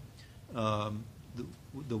 p.m.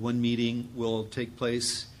 The one meeting will take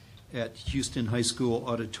place at Houston High School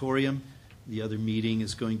Auditorium. The other meeting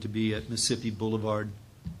is going to be at Mississippi Boulevard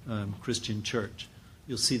Christian Church.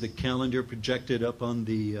 You'll see the calendar projected up on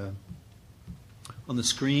the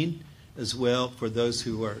screen as well for those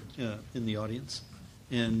who are in the audience,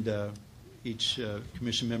 and each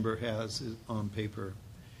commission member has it on paper.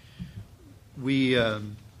 We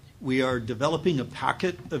are developing a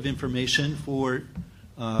packet of information for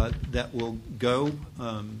that will go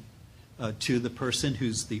to the person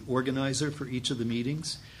who's the organizer for each of the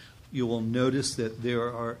meetings. You will notice that there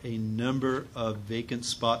are a number of vacant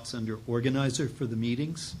spots under organizer for the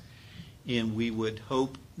meetings, and we would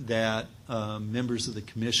hope that members of the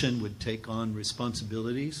commission would take on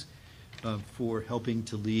responsibilities for helping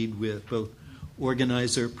to lead with both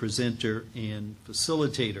organizer, presenter, and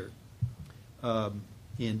facilitator.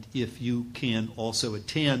 And if you can also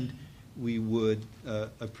attend, we would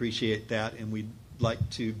appreciate that, and we'd like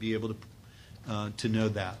to be able to know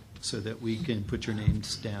that so that we can put your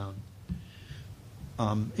names down.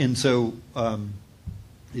 And so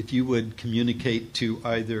if you would communicate to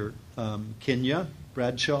either Kenya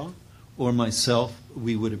Bradshaw or myself,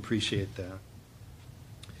 we would appreciate that.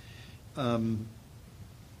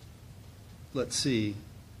 Let's see.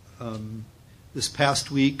 This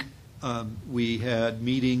past week, we had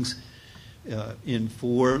meetings in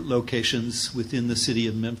 4 locations within the city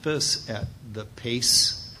of Memphis at the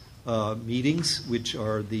PACE meetings, which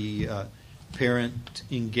are the parent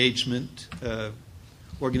engagement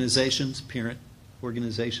organizations, parent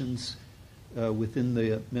organizations within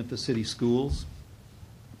the Memphis City Schools.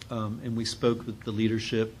 And we spoke with the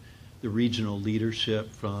leadership, the regional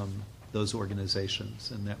leadership from those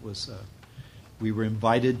organizations. And that was, we were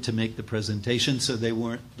invited to make the presentation, so they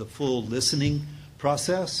weren't the full listening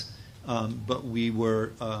process, but we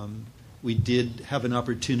did have an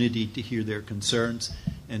opportunity to hear their concerns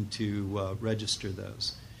and to register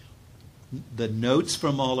those. The notes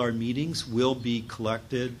from all our meetings will be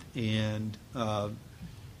collected and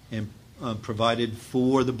provided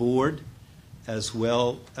for the board, as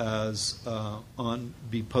well as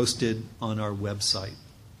be posted on our website.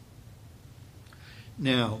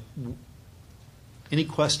 Now, any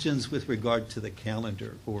questions with regard to the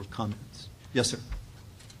calendar or comments? Yes, sir.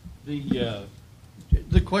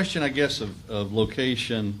 The question, I guess, of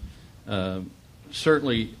location,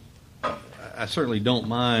 certainly, I certainly don't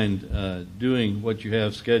mind doing what you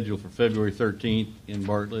have scheduled for February 13th in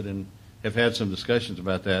Bartlett, and have had some discussions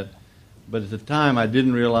about that. But at the time, I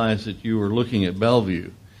didn't realize that you were looking at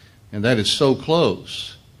Bellevue, and that is so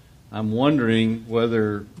close. I'm wondering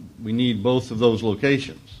whether we need both of those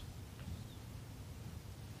locations.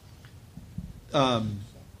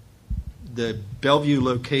 The Bellevue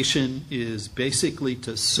location is basically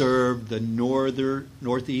to serve the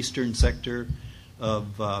northeastern sector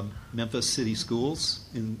of Memphis City Schools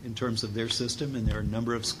in terms of their system, and there are a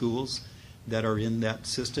number of schools that are in that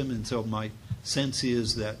system, and so my sense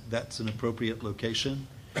is that that's an appropriate location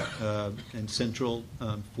and central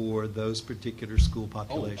for those particular school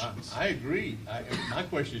populations. I agree. My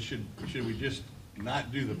question is, should we just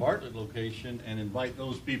not do the Bartlett location and invite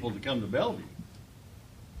those people to come to Bellevue?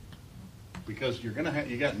 Because you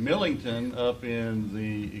got Millington up in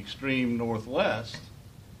the extreme northwest,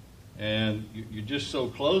 and you're just so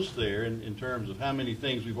close there in terms of how many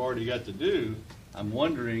things we've already got to do. I'm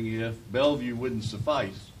wondering if Bellevue wouldn't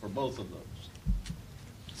suffice for both of those.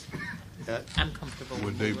 I'm comfortable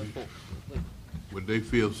with moving forward. Would they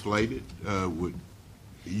feel slighted?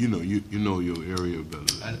 You know your area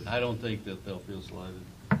better. I don't think that they'll feel slighted.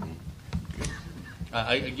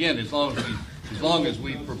 Again, as long as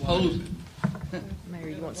we propose it. Mayor,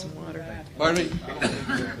 you want some water? Pardon me?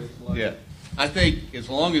 Yeah. I think as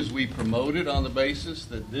long as we promote it on the basis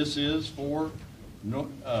that this is for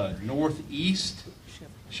northeast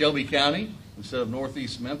Shelby County instead of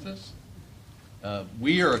northeast Memphis,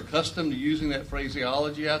 we are accustomed to using that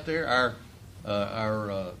phraseology out there.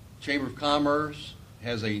 Our Chamber of Commerce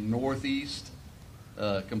has a northeast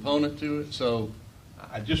component to it, so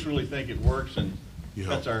I just really think it works and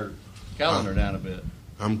cuts our calendar down a bit.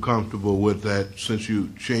 I'm comfortable with that since you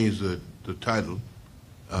changed the title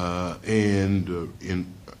and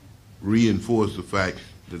reinforce the fact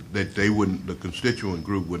that they wouldn't, the constituent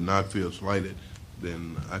group would not feel slighted.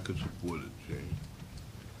 Then I could support it, James.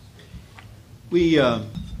 We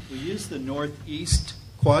use the northeast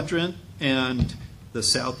quadrant and the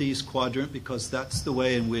southeast quadrant because that's the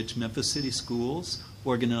way in which Memphis City Schools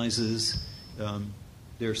organizes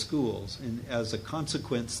their schools. And as a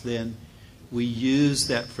consequence, then, we use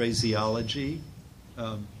that phraseology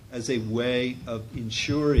as a way of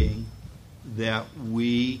ensuring that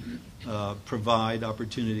we provide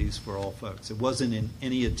opportunities for all folks. It wasn't in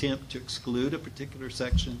any attempt to exclude a particular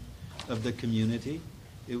section of the community.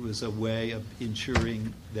 It was a way of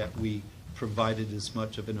ensuring that we provided as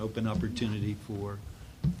much of an open opportunity for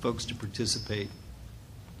folks to participate.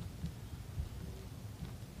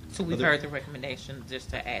 So we've heard the recommendation just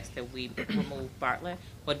to ask that we remove Bartlett.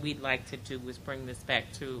 What we'd like to do is bring this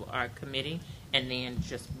back to our committee, and then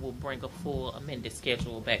we'll bring a full amended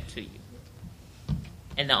schedule back to you.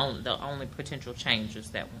 And the only potential change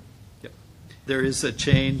is that one. Yep. There is a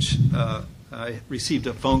change. I received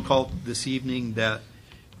a phone call this evening that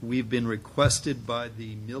we've been requested by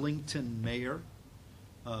the Millington mayor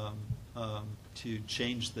to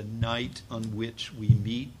change the night on which we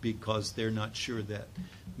meet because they're not sure that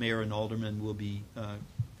mayor and aldermen will be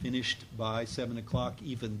finished by 7 o'clock,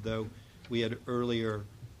 even though we had earlier,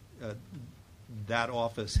 that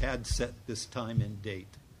office had set this time and date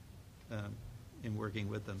in working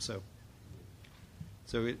with them. So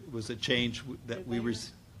it was a change that we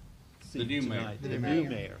received The new mayor. tonight. The new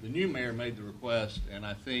mayor. The new mayor made the request, and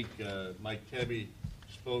I think Mike Kebby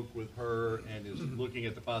spoke with her and is looking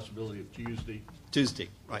at the possibility of Tuesday. Tuesday,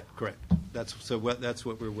 right, correct. That's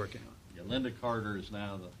what we're working on. Yeah, Linda Carter is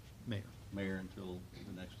now the Mayor. until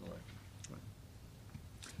the next election.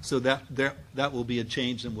 So that will be a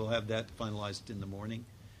change, and we'll have that finalized in the morning.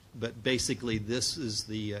 But basically, this is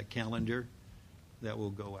the calendar that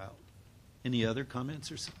will go out. Any other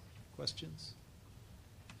comments or questions?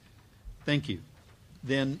 Thank you.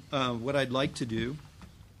 Then what I'd like to do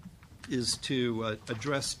is to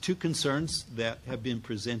address two concerns that have been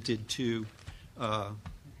presented to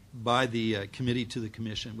by the committee to the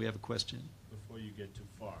commission. We have a question. Before you get too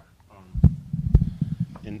far,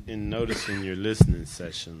 in noticing your listening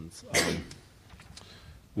sessions,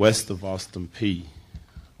 west of Austin P,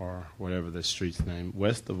 or whatever the street's name,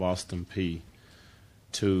 west of Austin P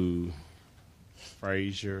to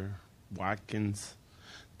Frazier, Watkins,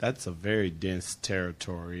 that's a very dense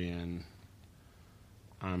territory, and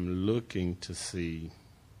I'm looking to see.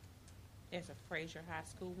 There's a Frazier High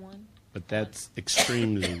School one. But that's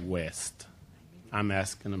extremely west. I'm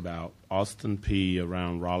asking about Austin P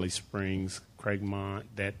around Raleigh Springs, Craigmont,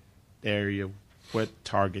 that area. What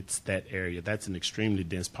targets that area? That's an extremely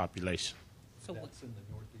dense population. So that's in the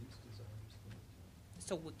northeast, is ours.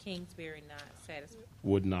 So would Kingsbury not satisfy?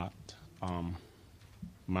 Would not.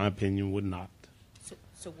 My opinion would not.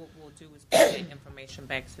 So what we'll do is put that information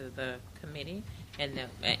back to the committee, and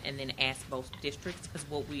then ask both districts, because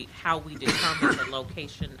how we determine the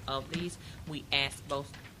location of these, we ask both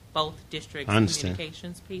districts'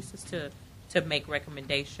 communications pieces to make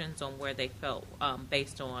recommendations on where they felt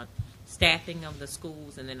based on staffing of the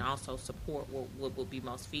schools, and then also support what will be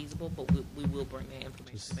most feasible. But we will bring that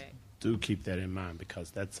information back. Do keep that in mind, because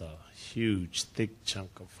that's a huge, thick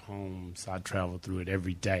chunk of homes. I travel through it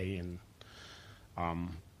every day, and I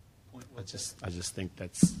just think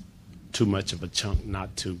that's too much of a chunk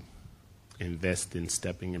not to invest in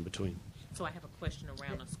stepping in between. So I have a question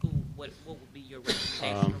around a school. What would be your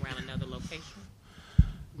recommendation around another location?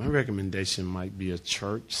 My recommendation might be a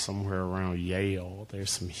church somewhere around Yale. There's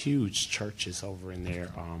some huge churches over in there.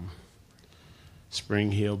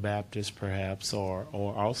 Spring Hill Baptist, perhaps, or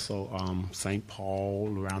also St.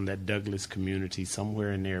 Paul, around that Douglas community,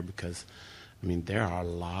 somewhere in there, because, I mean, there are a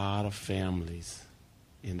lot of families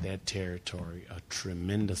in that territory, a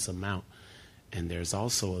tremendous amount. And there's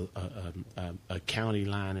also a county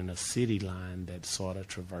line and a city line that sort of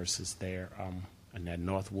traverses there in that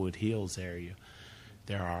Northwood Hills area.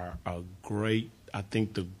 There are a great, I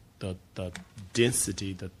think the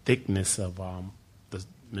density, the thickness of the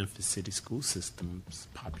Memphis City school system's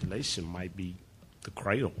population might be the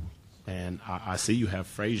cradle. And I see you have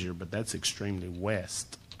Frazier, but that's extremely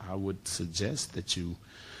west. I would suggest that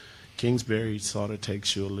Kingsbury sort of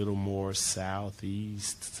takes you a little more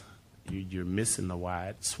southeast. You're missing the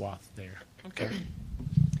wide swath there. Okay.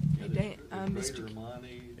 Mr.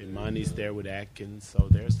 Imani's there with Atkins, so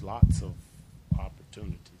there's lots of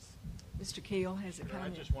opportunities. Mr. Keel has a I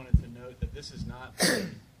comment. just wanted to note that this is not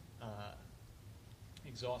an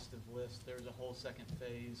exhaustive list. There's a whole second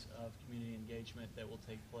phase of community engagement that will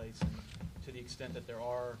take place, and to the extent that there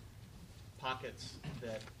are pockets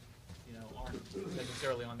that aren't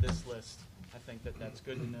necessarily on this list, I think that that's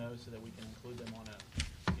good to know, so that we can include them on a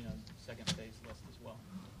second phase list as well.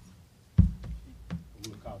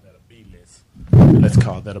 We'll call that a B list. Let's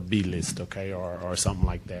call that a B list, okay, or something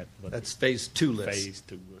like that. But that's phase 2 list. Phase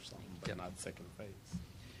 2 or something, but not second phase.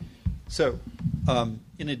 So,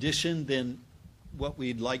 in addition, then, what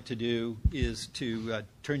we'd like to do is to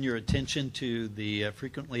turn your attention to the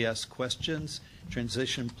frequently asked questions,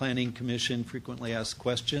 Transition Planning Commission frequently asked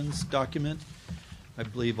questions document. I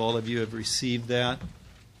believe all of you have received that.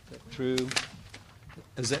 Is that true?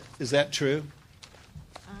 Is that true?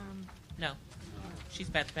 No. She's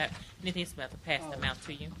about to pass them out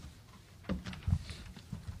to you.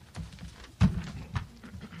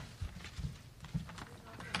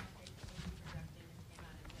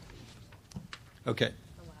 Okay.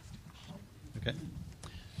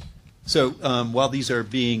 So while these are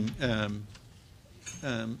being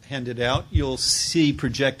handed out, you'll see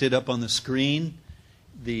projected up on the screen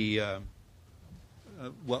the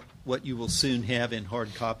what you will soon have in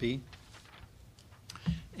hard copy.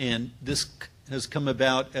 And this has come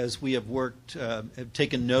about as we have worked, have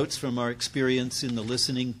taken notes from our experience in the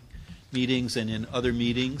listening meetings and in other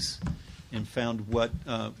meetings, and found what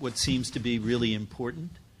seems to be really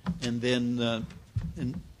important, and then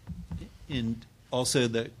in also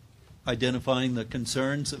identifying the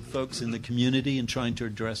concerns of folks in the community and trying to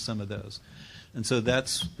address some of those. And so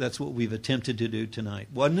that's what we've attempted to do tonight.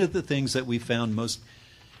 One of the things that we found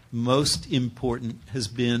most important has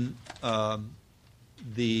been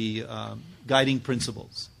the guiding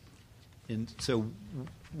principles. And so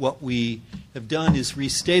what we have done is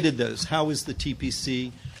restated those. How is the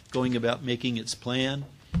TPC going about making its plan?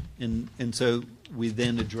 And so we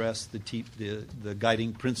then address the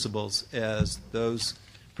guiding principles as those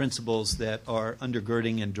principles that are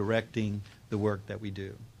undergirding and directing the work that we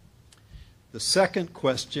do. The second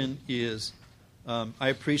question is, I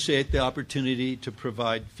appreciate the opportunity to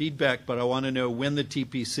provide feedback, but I want to know when the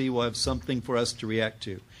TPC will have something for us to react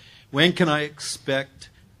to. What can I expect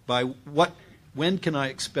by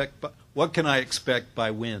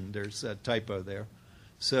when? There's a typo there.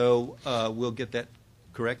 So we'll get that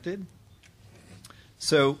corrected.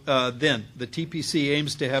 So then, the TPC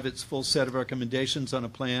aims to have its full set of recommendations on a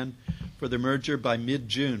plan for the merger by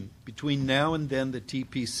mid-June. Between now and then, the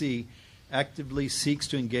TPC actively seeks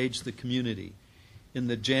to engage the community. In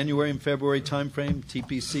the January and February timeframe,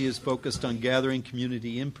 TPC is focused on gathering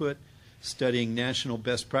community input, studying national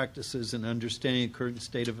best practices, and understanding the current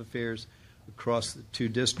state of affairs across the two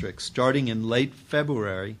districts. Starting in late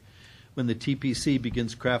February, when the TPC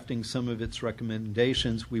begins crafting some of its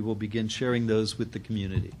recommendations, we will begin sharing those with the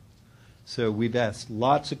community. So we've had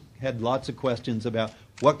lots of questions about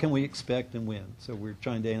what can we expect and when. So we're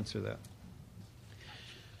trying to answer that.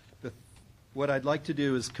 What I'd like to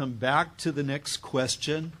do is come back to the next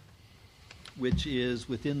question, which is,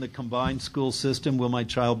 within the combined school system, will my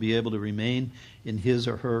child be able to remain in his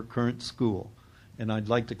or her current school? And I'd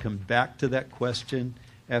like to come back to that question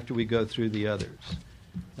after we go through the others.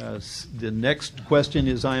 The next question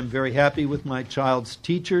is, I am very happy with my child's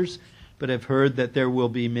teachers, but have heard that there will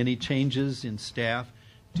be many changes in staff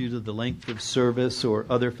due to the length of service or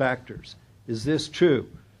other factors. Is this true?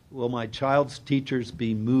 Will my child's teachers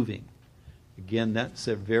be moving? Again, that's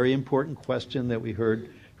a very important question that we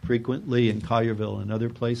heard frequently in Collierville and other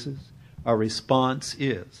places. Our response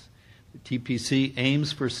is, the TPC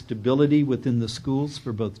aims for stability within the schools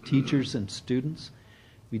for both teachers and students.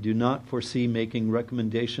 We do not foresee making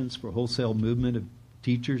recommendations for wholesale movement of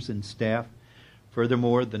teachers and staff.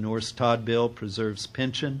 Furthermore, the Norris-Todd bill preserves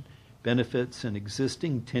pension, benefits, and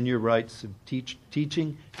existing tenure rights of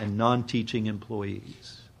teaching and non-teaching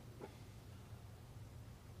employees.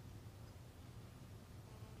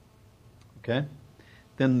 Okay?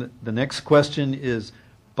 Then the next question is,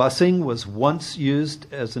 busing was once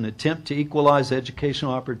used as an attempt to equalize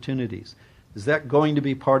educational opportunities. Is that going to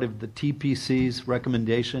be part of the TPC's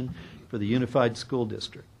recommendation for the Unified School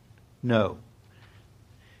District? No.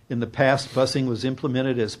 In the past, busing was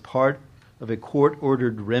implemented as part of a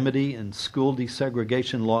court-ordered remedy in school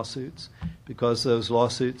desegregation lawsuits. Because those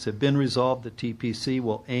lawsuits have been resolved, the TPC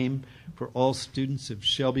will aim for all students of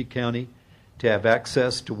Shelby County to have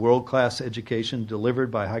access to world-class education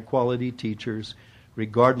delivered by high-quality teachers,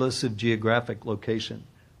 regardless of geographic location.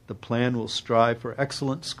 The plan will strive for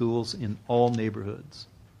excellent schools in all neighborhoods.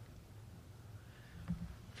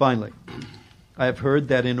 Finally, I have heard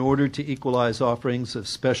that in order to equalize offerings of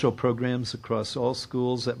special programs across all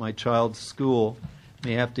schools, that my child's school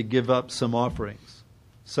may have to give up some offerings,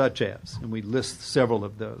 such as, and we list several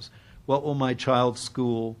of those. What will my child's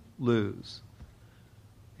school lose?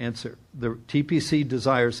 Answer. The TPC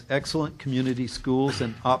desires excellent community schools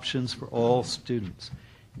and options for all students.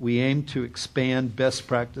 We aim to expand best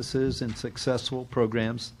practices and successful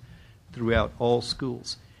programs throughout all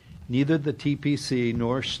schools. Neither the TPC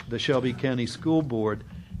nor the Shelby County School Board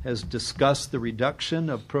has discussed the reduction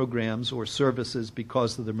of programs or services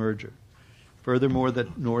because of the merger. Furthermore, the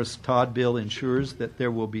Norris-Todd bill ensures that there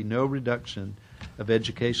will be no reduction of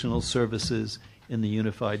educational services in the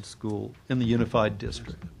unified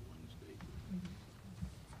district.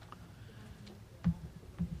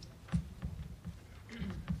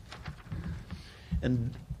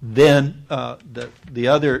 And then the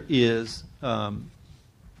other is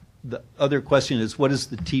the other question is, what is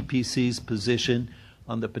the TPC's position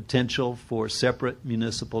on the potential for separate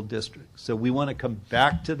municipal districts? So we want to come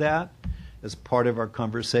back to that as part of our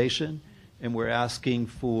conversation, and we're asking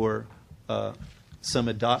for some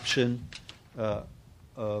adoption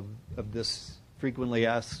of this frequently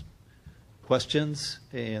asked questions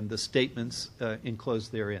and the statements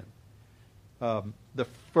enclosed therein. The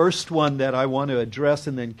first one that I want to address,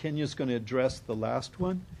 and then Kenya's going to address the last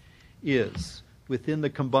one, is within the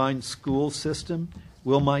combined school system,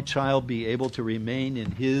 will my child be able to remain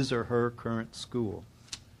in his or her current school?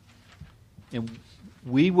 And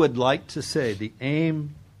we would like to say the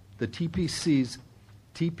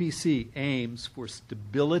TPC aims for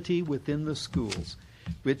stability within the schools,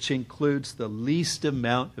 which includes the least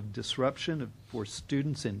amount of disruption for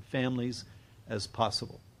students and families as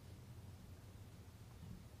possible.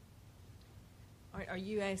 Are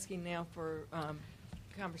you asking now for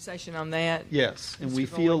conversation on that? Yes, and Mr. we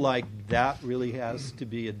Boyd? feel like that really has to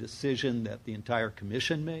be a decision that the entire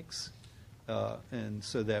commission makes, and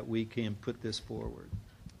so that we can put this forward.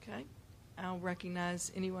 Okay. I'll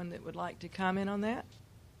recognize anyone that would like to comment on that.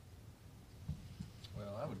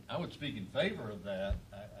 Well, I would speak in favor of that.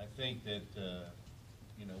 I think that,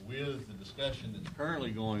 with the discussion that's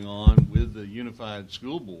currently going on with the Unified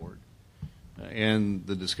School Board and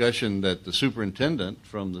the discussion that the superintendent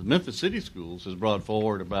from the Memphis City Schools has brought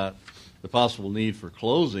forward about the possible need for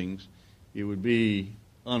closings, it would be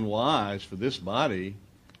unwise for this body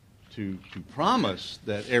to promise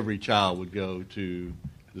that every child would go to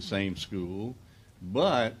the same school,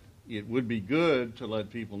 but it would be good to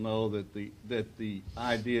let people know that the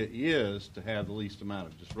idea is to have the least amount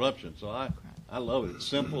of disruption. So I love it. It's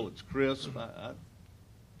simple. It's crisp.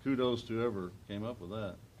 Kudos to whoever came up with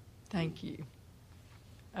that. Thank you.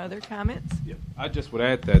 Other comments? Yeah. I just would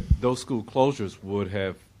add that those school closures would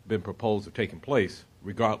have been proposed or taken place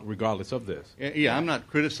regardless of this. Yeah, I'm not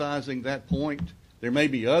criticizing that point. There may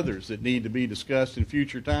be others that need to be discussed in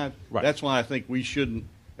future times. Right. That's why I think we shouldn't,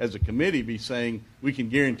 as a committee, be saying we can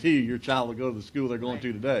guarantee you your child will go to the school they're going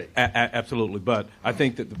to today. Absolutely, but I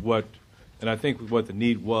think that what the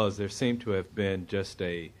need was, there seemed to have been just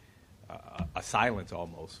a silence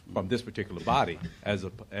almost from this particular body as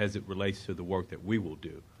it relates to the work that we will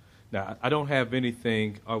do. Now, I don't have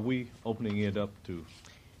anything. Are we opening it up to?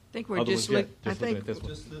 I think we're other just ones yet? I Looking think at this one?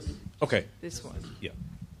 Just this. Okay. This one. Yeah.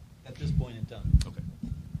 At this point in time. Okay.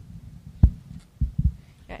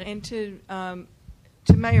 And to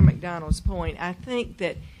Mayor McDonald's point, I think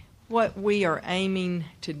that what we are aiming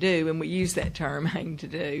to do, and we use that term, aim to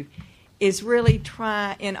do, is really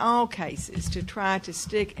try, in all cases, to try to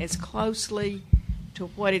stick as closely to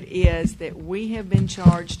what it is that we have been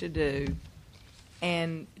charged to do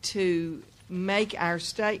and to make our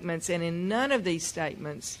statements. And in none of these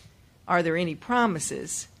statements are there any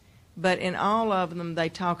promises, but in all of them they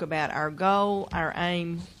talk about our goal, our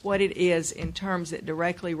aim, what it is in terms that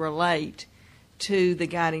directly relate to the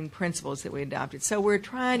guiding principles that we adopted. So we're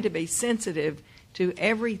trying to be sensitive to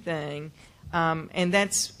everything, and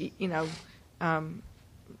that's,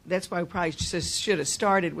 that's why we probably should have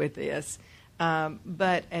started with this.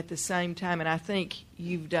 But at the same time, and I think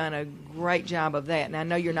you've done a great job of that. And I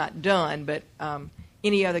know you're not done, but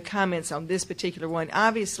any other comments on this particular one?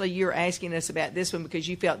 Obviously, you're asking us about this one because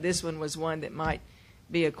you felt this one was one that might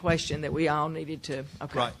be a question that we all needed to.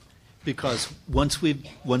 Okay. Right. Because once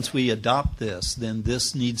we adopt this, then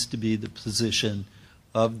this needs to be the position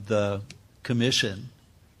of the commission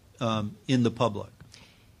in the public.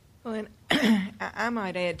 Well, and I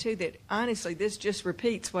might add, too, that honestly, this just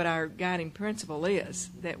repeats what our guiding principle is,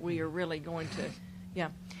 that we are really going to, yeah.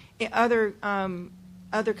 Other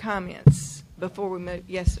comments before we move?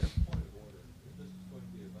 Yes, sir.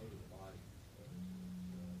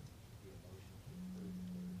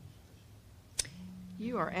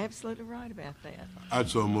 You are absolutely right about that. I'd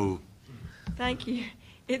so move. Thank you.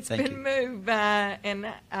 It's Thank been moved by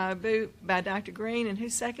Dr. Green, and who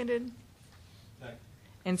seconded?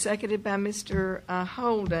 And seconded by Mr.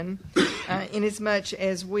 Holden, inasmuch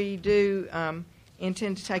as we do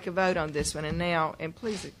intend to take a vote on this one. And now, and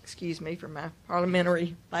please excuse me for my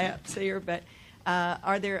parliamentary lapse here, but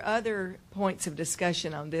are there other points of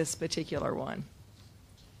discussion on this particular one?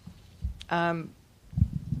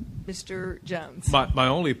 Mr. Jones. My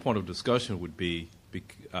only point of discussion would be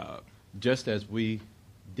just as we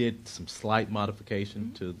did some slight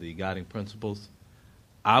modification to the guiding principles,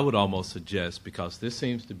 I would almost suggest, because this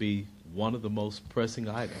seems to be one of the most pressing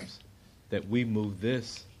items, that we move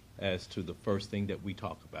this as to the first thing that we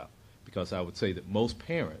talk about. Because I would say that most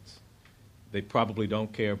parents, they probably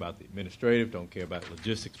don't care about the administrative, don't care about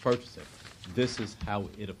logistics purchasing. This is how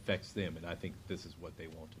it affects them, and I think this is what they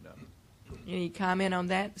want to know. Any comment on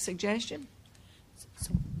that suggestion?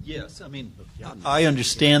 Yes, I mean, I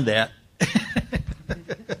understand that.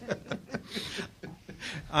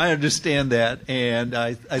 I understand that, and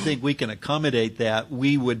I think we can accommodate that.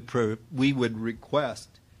 We would request,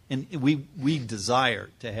 and we desire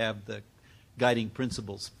to have the guiding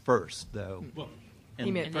principles first, though,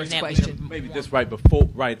 He meant And first then that question. Maybe this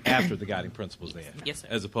right after the guiding principles then. Yes, sir.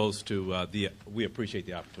 As opposed to we appreciate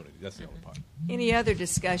the opportunity. That's the only part. Any other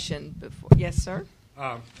discussion before? Yes, sir.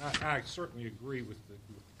 I certainly agree with the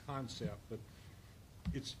concept, but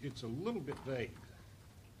it's a little bit vague.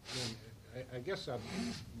 And I guess I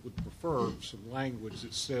would prefer some language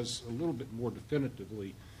that says a little bit more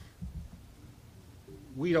definitively,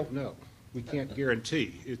 we don't know. We can't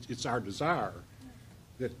guarantee. It's our desire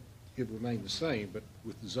that it remain the same, but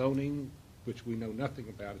with zoning, which we know nothing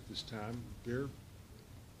about at this time, there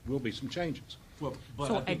will be some changes. Well, but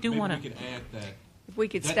So I do want to. we could add that. If we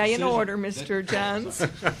could That stay in decision- order, Mr. Jones.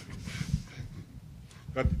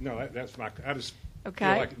 But no, that's my. I just Okay.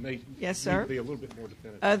 feel like it may Yes, need sir. to be a little bit more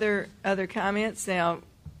definitive. Other comments? Now,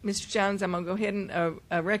 Mr. Jones, I'm going to go ahead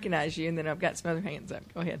and recognize you, and then I've got some other hands up.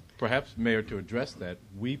 Go ahead. Perhaps, Mayor, to address that,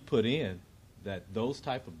 we put in that those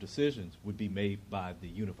type of decisions would be made by the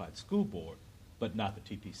Unified School Board, but not the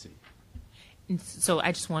TPC. So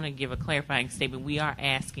I just want to give a clarifying statement. We are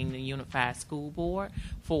asking the Unified School Board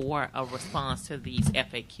for a response to these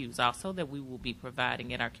FAQs also that we will be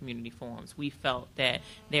providing at our community forums. We felt that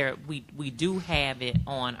we do have it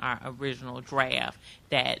on our original draft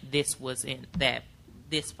that this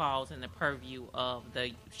falls in the purview of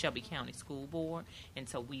the Shelby County School Board, and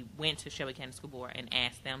so we went to Shelby County School Board and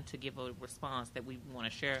asked them to give a response that we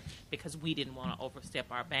want to share because we didn't want to overstep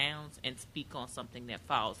our bounds and speak on something that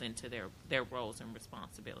falls into their roles and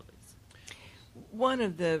responsibilities. One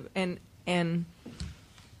of the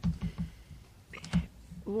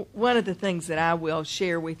one of the things that I will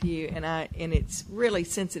share with you, and it's really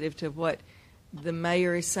sensitive to what the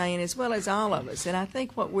mayor is saying as well as all of us. And I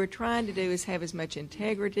think what we're trying to do is have as much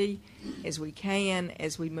integrity as we can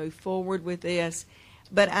as we move forward with this.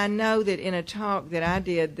 But I know that in a talk that I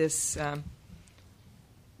did this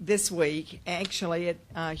week, actually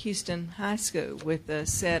at Houston High School with a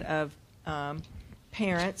set of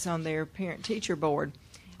parents on their parent-teacher board,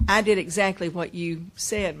 I did exactly what you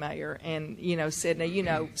said, Mayor, and said,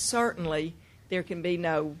 now, certainly there can be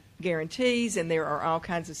no guarantees and there are all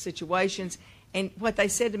kinds of situations. And what they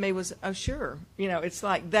said to me was, oh, sure. It's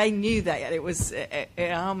like they knew that. It was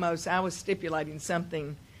almost, I was stipulating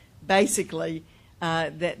something basically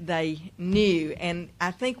that they knew. And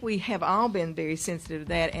I think we have all been very sensitive to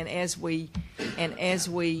that. And as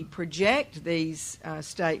we project these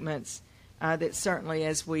statements, that certainly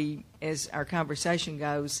as our conversation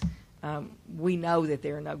goes, we know that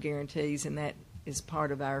there are no guarantees, and that is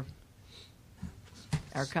part of our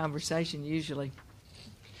conversation usually.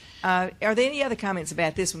 Are there any other comments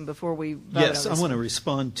about this one before we vote on Yes, this I want to one?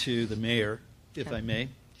 respond to the mayor, if Okay. I may.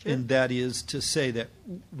 Sure. And that is to say that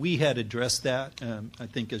we had addressed that, I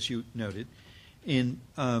think, as you noted. And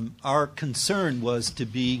our concern was to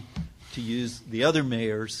use the other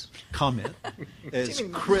mayor's comment, as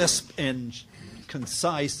crisp and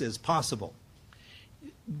concise as possible,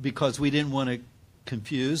 because we didn't want to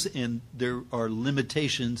confuse, and there are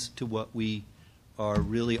limitations to what we are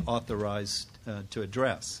really authorized to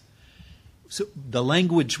address. So the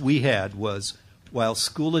language we had was, while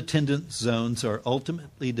school attendance zones are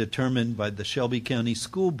ultimately determined by the Shelby County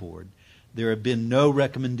School Board, there have been no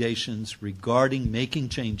recommendations regarding making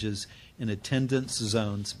changes in attendance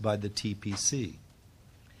zones by the TPC.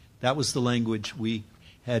 That was the language we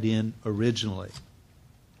had in originally.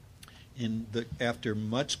 After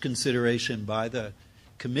much consideration by the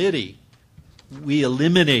committee, we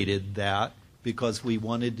eliminated that because we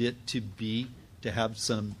wanted it to be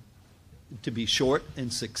short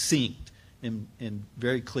and succinct and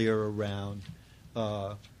very clear around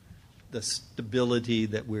the stability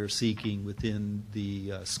that we're seeking within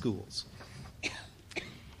the schools.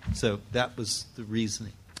 So that was the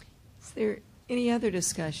reasoning. Is there any other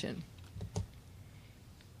discussion?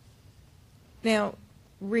 Now,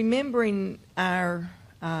 remembering our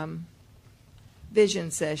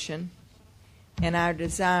vision session and our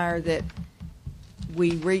desire that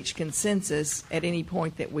we reach consensus at any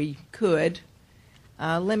point that we could,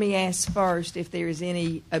 let me ask first if there is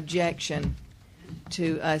any objection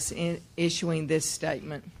to us issuing this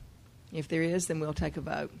statement. If there is, then we'll take a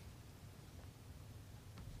vote.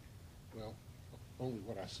 Well, only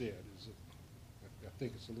what I said is that I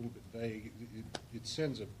think it's a little bit vague. It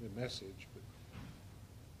sends a message, but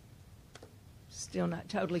Still not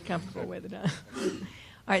totally comfortable with it, huh?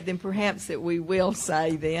 All right, then perhaps that we will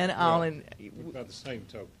say then, all in... by the same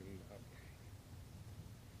token,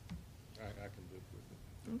 I can live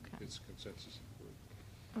with it. Okay. It's consensus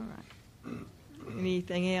approved. All right.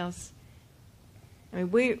 Anything else? I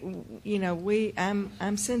mean,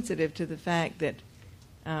 I'm sensitive to the fact that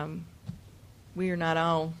we are not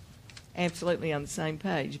all absolutely on the same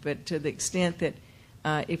page, but to the extent that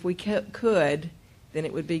if we could, then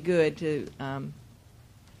it would be good to,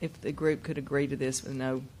 if the group could agree to this with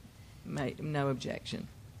no objection.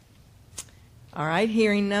 All right,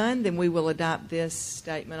 hearing none, then we will adopt this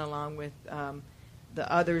statement along with the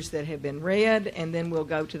others that have been read, and then we'll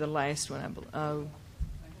go to the last one.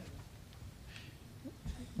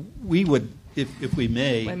 We would, if we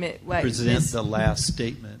may, Wait a minute, wait, present Miss- the last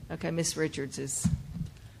statement. Okay, Ms. Richards is.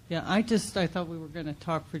 Yeah, I thought we were going to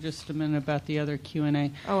talk for just a minute about the other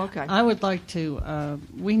Q&A. Oh, okay. I would like to,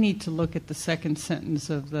 we need to look at the second sentence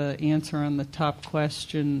of the answer on the top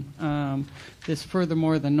question. This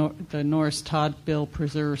furthermore, the Norris-Todd bill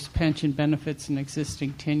preserves pension benefits and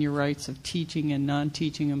existing tenure rights of teaching and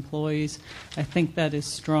non-teaching employees. I think that is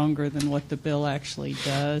stronger than what the bill actually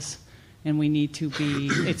does. And we need to be,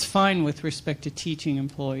 it's fine with respect to teaching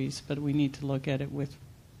employees, but we need to look at it with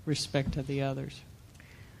respect to the others.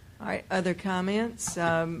 All right, other comments?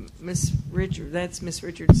 Ms. Richards, that's Ms.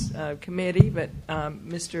 Richards' committee, but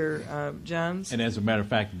Mr. Jones? And as a matter of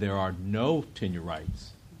fact, there are no tenure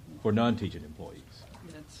rights for non-teaching employees.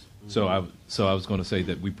 So I was going to say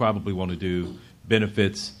that we probably want to do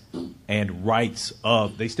benefits and rights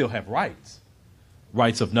of, they still have rights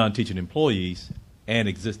of non-teaching employees and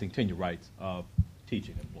existing tenure rights of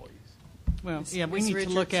teaching employees. Well, yeah, we need to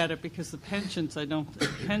look at it because the pensions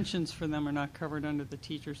for them are not covered under the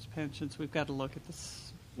teachers' pensions. We've got to look at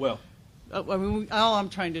this. Well, I mean, all I'm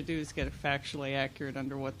trying to do is get it factually accurate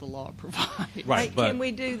under what the law provides. Right, Hey, but can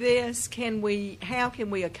we do this? How can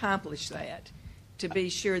we accomplish that to be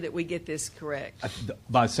sure that we get this correct?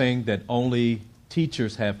 by saying that only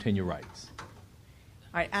teachers have tenure rights.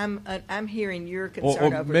 All right, I'm hearing your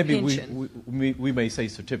concern Or over maybe pension. we may say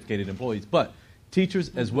certificated employees, but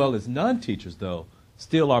teachers as well as non-teachers, though,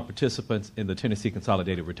 still are participants in the Tennessee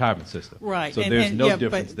Consolidated Retirement System. Right. So there's no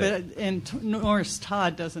difference there. And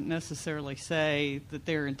Norris-Todd doesn't necessarily say that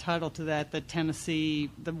they're entitled to that. That Tennessee,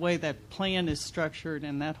 the way that plan is structured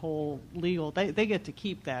and that whole legal, they get to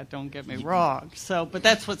keep that, don't get me wrong. So, but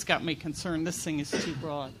that's what's got me concerned. This thing is too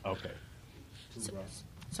broad. Okay.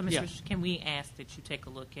 So, Ms. Yeah. Richards, can we ask that you take a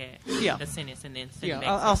look at Yeah. the sentence and then send Yeah, it back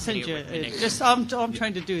to I'll the send committee you. with recommendations? Just all I'm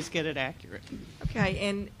trying to do is get it accurate. Okay,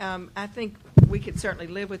 and I think we could certainly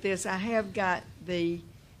live with this. I have got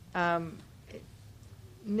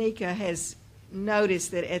Nika has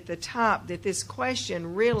noticed that at the top that this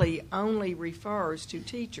question really only refers to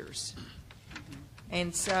teachers.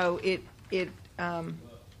 And so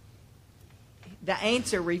the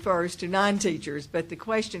answer refers to non-teachers, but the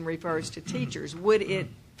question refers to teachers. Would it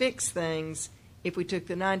fix things if we took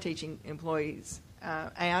the non-teaching employees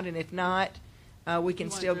out? And if not, we can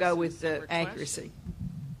still go with the accuracy.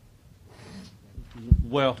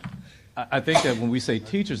 Well, I think that when we say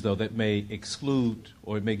teachers, though, that may exclude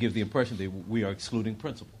or it may give the impression that we are excluding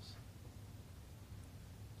principals.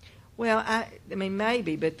 Well, I mean,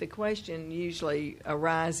 maybe, but the question usually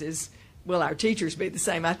arises, will our teachers be the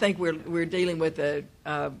same? I think we're dealing with a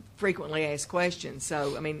frequently asked question.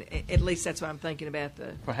 So, I mean, at least that's what I'm thinking about.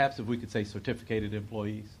 Perhaps if we could say certificated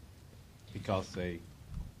employees, because a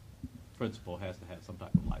principal has to have some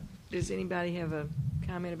type of license. Does anybody have a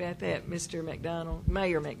comment about that? Mr. McDonald,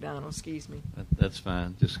 Mayor McDonald, excuse me. That's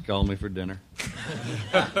fine. Just call me for dinner.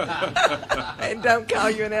 And don't call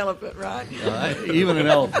you an elephant, right? Even an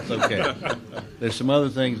elephant's okay. There's some other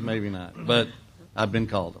things maybe not, but I've been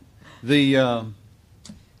called them.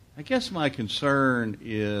 I guess my concern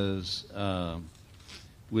is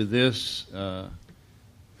with this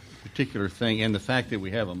particular thing and the fact that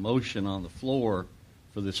we have a motion on the floor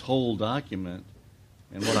for this whole document,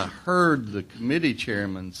 and what I heard the committee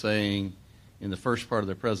chairman saying in the first part of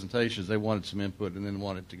their presentation is they wanted some input and then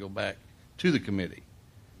wanted to go back to the committee.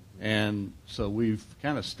 And so we've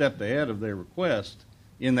kind of stepped ahead of their request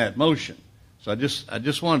in that motion. So I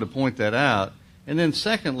just wanted to point that out. And then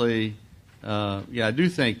secondly, I do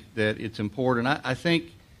think that it's important. I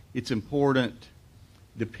think it's important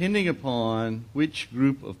depending upon which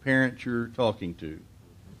group of parents you're talking to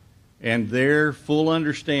and their full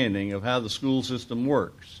understanding of how the school system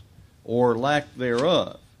works or lack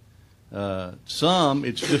thereof. Some,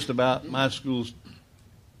 it's just about my school's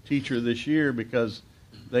teacher this year because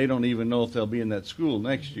they don't even know if they'll be in that school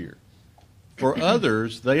next year. For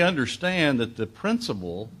others, they understand that the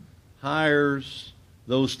principal hires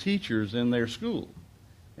those teachers in their school.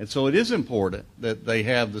 And so it is important that they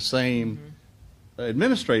have the same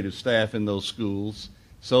administrative staff in those schools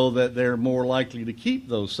so that they're more likely to keep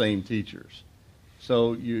those same teachers.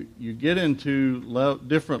 So you get into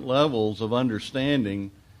different levels of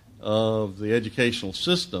understanding of the educational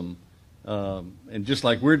system. And just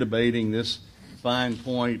like we're debating this fine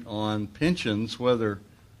point on pensions, whether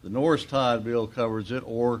the Norris Todd bill covers it,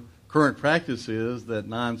 or current practice is that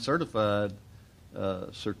non-certified,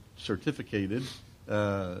 certificated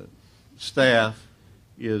staff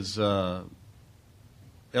is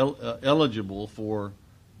eligible for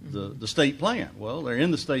the state plan. Well, they're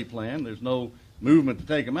in the state plan. There's no movement to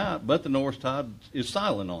take them out, but the Norris Todd is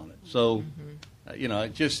silent on it. So,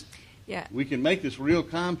 it just, we can make this real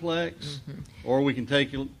complex, or we can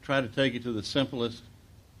try to take it to the simplest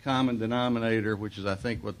common denominator, which is, I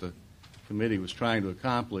think, what the committee was trying to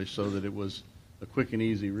accomplish, so that it was a quick and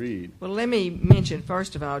easy read. Well, let me mention,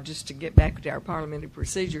 first of all, just to get back to our parliamentary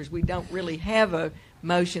procedures, we don't really have a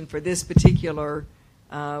motion for this particular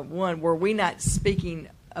one. Were we not speaking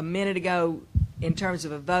a minute ago in terms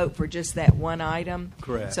of a vote for just that one item?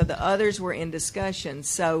 Correct. So the others were in discussion.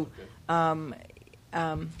 So I'm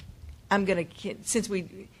going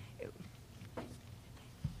to,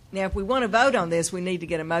 now if we want to vote on this, we need to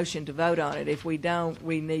get a motion to vote on it. If we don't,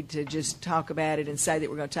 we need to just talk about it and say that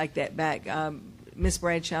we're going to take that back. Ms.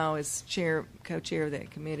 Bradshaw is co-chair of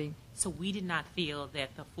that committee. So we did not feel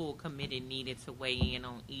that the full committee needed to weigh in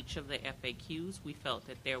on each of the FAQs. We felt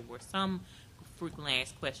that there were some frequently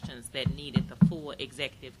asked questions that needed the full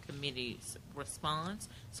executive committee's response,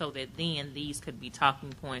 so that then these could be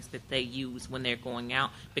talking points that they use when they're going out,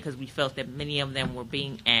 because we felt that many of them were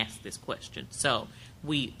being asked this question. So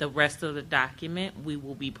the rest of the document we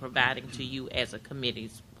will be providing to you as a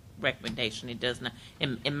committee's recommendation. It does not,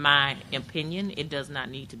 in my opinion, it does not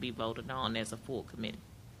need to be voted on as a full committee.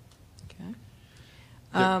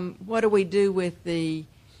 Okay. What do we do with the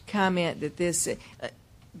comment that this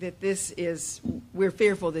is, we're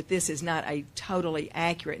fearful that this is not a totally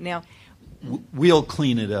accurate. Now, we'll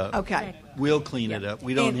clean it up. Okay. We'll clean it up.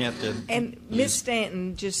 We don't have to. And Ms.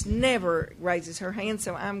 Stanton just never raises her hand,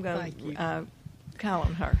 so I'm going to call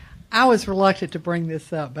on her. I was reluctant to bring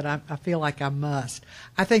this up, but I feel like I must.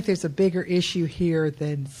 I think there's a bigger issue here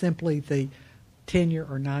than simply the tenure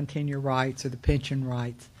or non-tenure rights or the pension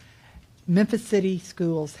rights. Memphis City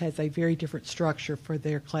Schools has a very different structure for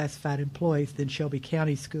their classified employees than Shelby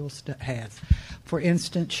County Schools has. For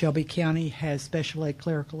instance, Shelby County has special ed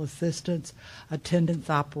clerical assistants, attendance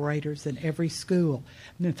operators in every school.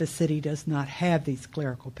 Memphis City does not have these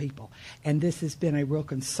clerical people. And this has been a real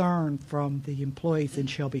concern from the employees in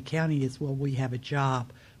Shelby County is, will we have a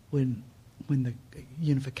job when the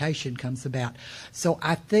unification comes about? So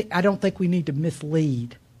I don't think we need to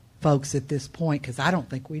mislead folks at this point, because I don't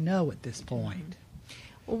think we know at this point.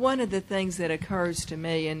 Well, one of the things that occurs to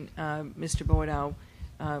me, and Mr. Boyd, I'll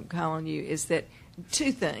call on you, is that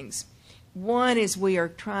two things. One is we are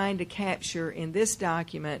trying to capture in this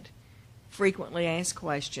document frequently asked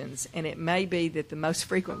questions, and it may be that the most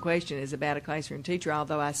frequent question is about a classroom teacher,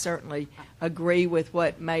 although I certainly agree with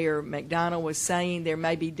what Mayor McDonald was saying. There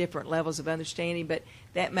may be different levels of understanding, but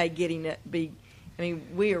that may be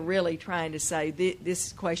we are really trying to say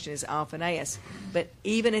this question is often asked. But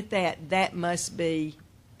even at that must be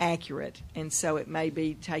accurate. And so it may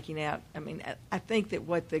be taking out. I think that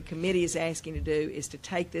what the committee is asking to do is to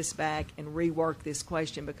take this back and rework this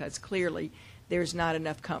question, because clearly there's not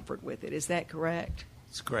enough comfort with it. Is that correct?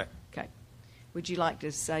 That's correct. Okay. Would you like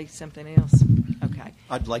to say something else? Okay.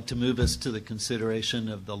 I'd like to move us to the consideration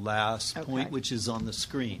of the last point, which is on the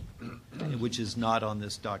screen, which is not on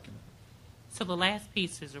this document. So the last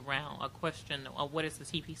piece is around a question of what is the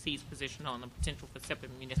TPC's position on the potential for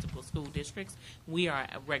separate municipal school districts. We are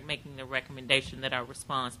making the recommendation that our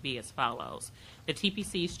response be as follows. The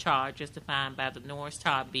TPC's charge, as defined by the Norris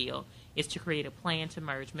Todd bill, is to create a plan to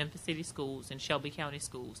merge Memphis City Schools and Shelby County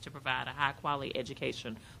Schools to provide a high-quality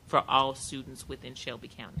education for all students within Shelby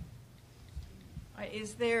County.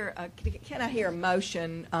 Is there can I hear a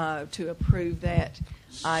motion to approve that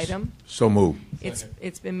item? So moved.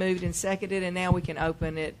 It's been moved and seconded, and now we can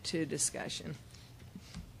open it to discussion.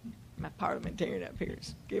 My parliamentarian up here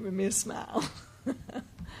is giving me a smile.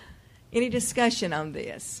 Any discussion on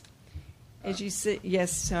this? As you see,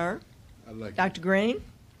 yes, sir. Dr. Green?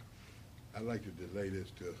 I'd like to delay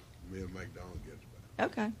this till Mayor McDonald gets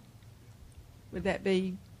back. Okay. Would that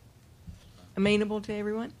be amenable to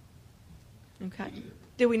everyone? Okay.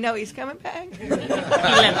 Do we know he's coming back? He left his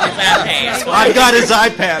iPad. I've got his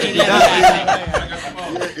iPad.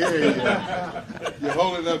 You're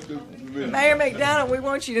holding up to Mayor McDonald, we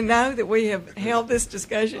want you to know that we have held this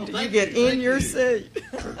discussion till you get in your seat.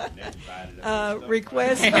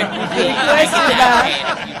 Requested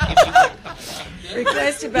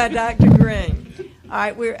by Dr. Green. All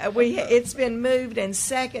right, it's been moved and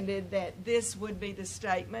seconded that this would be the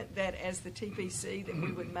statement that, as the TPC, that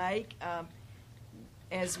we would make.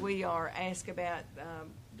 as we are asked about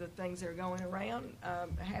the things that are going around,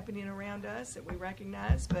 happening around us that we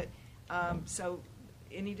recognize. But so,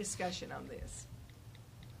 any discussion on this?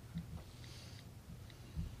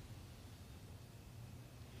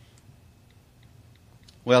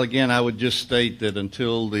 Well, again, I would just state that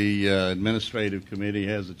until the administrative committee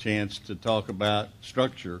has a chance to talk about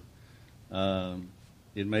structure,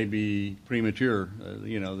 it may be premature.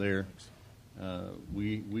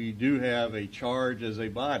 We do have a charge as a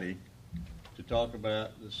body to talk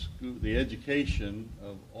about the education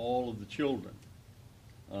of all of the children.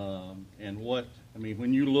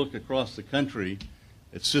 When you look across the country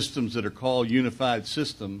at systems that are called unified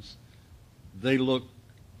systems,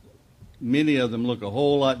 many of them look a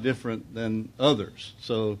whole lot different than others.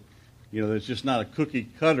 So, there's just not a cookie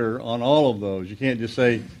cutter on all of those. You can't just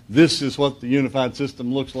say, this is what the unified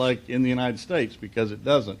system looks like in the United States, because it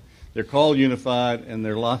doesn't. They're called unified, and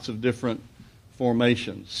there are lots of different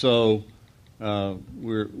formations. So,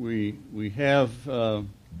 we have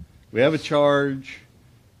a charge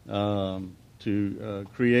to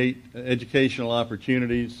create educational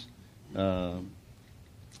opportunities,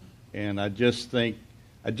 and I just think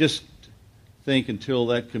until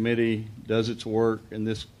that committee does its work and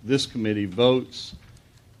this committee votes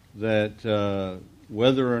that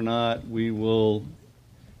whether or not we will,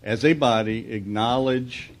 as a body,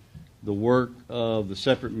 acknowledge the work of the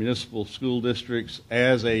separate municipal school districts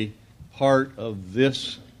as a part of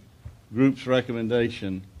this group's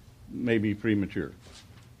recommendation, may be premature.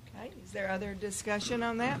 Okay. Is there other discussion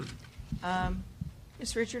on that?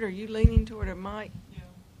 Ms. Richard, are you leaning toward a mic?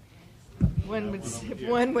 If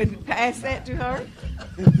one would pass that to her.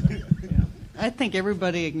 I think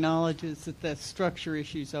everybody acknowledges that the structure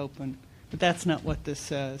issue's open, but that's not what this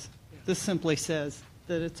says. This simply says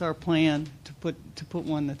that it's our plan to put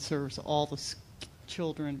one that serves all the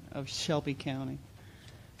children of Shelby County.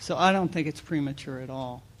 So I don't think it's premature at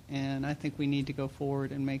all, and I think we need to go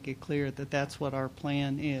forward and make it clear that that's what our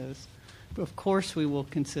plan is. But of course, we will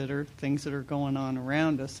consider things that are going on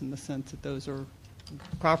around us in the sense that those are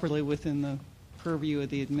properly within the purview of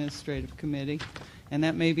the administrative committee, and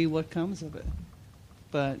that may be what comes of it.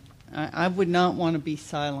 But I would not want to be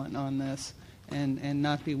silent on this and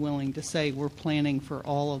not be willing to say we're planning for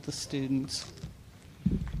all of the students.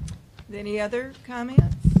 Any other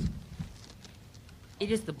comments? It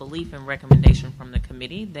is the belief and recommendation from the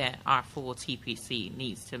committee that our full TPC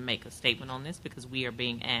needs to make a statement on this, because we are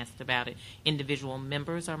being asked about it. Individual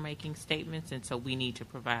members are making statements, and so we need to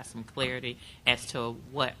provide some clarity as to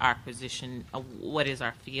what our position, what is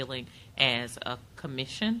our feeling as a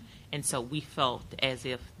commission. And so we felt as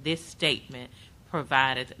if this statement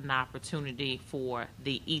provided an opportunity for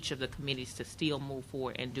each of the committees to still move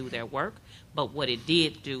forward and do their work. But what it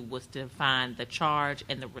did do was define the charge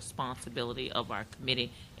and the responsibility of our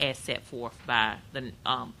committee as set forth by the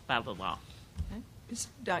law. Okay.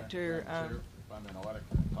 Dr. If I may, I'd like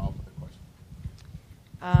to call for the question.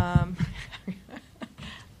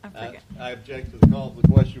 I object to the call for the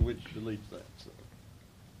question, which deletes that. So.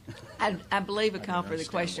 I believe a call for the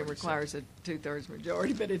question requires a 2/3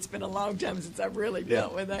 majority, but it's been a long time since I've really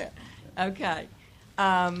dealt with that. Okay.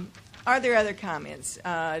 Are there other comments?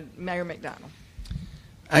 Mayor McDonald.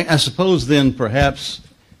 I suppose then perhaps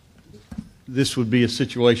this would be a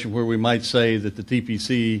situation where we might say that the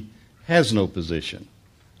TPC has no position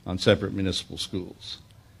on separate municipal schools.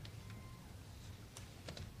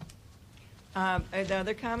 Are there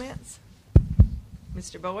other comments?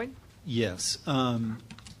 Mr. Boyd? Yes.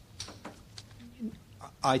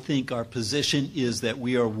 I think our position is that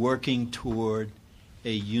we are working toward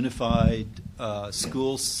a unified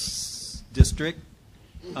school district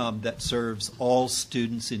that serves all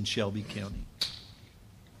students in Shelby County.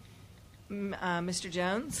 Mr.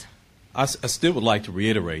 Jones? I still would like to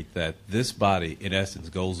reiterate that this body, in essence,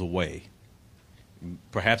 goes away.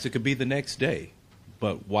 Perhaps it could be the next day,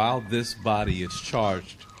 but while this body is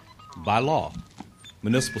charged by law,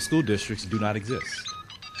 municipal school districts do not exist.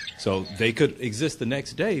 So they could exist the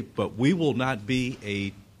next day, but we will not be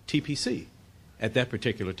a TPC at that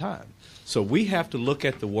particular time. So we have to look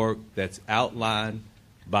at the work that's outlined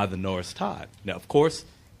by the Norris Todd. Now, of course,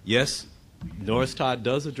 yes, Norris Todd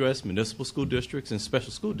does address municipal school districts and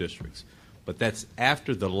special school districts, but that's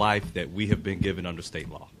after the life that we have been given under state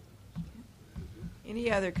law.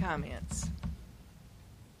 Any other comments?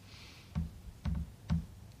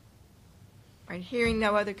 All right, hearing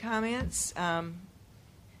no other comments,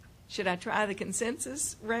 should I try the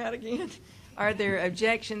consensus route again? Are there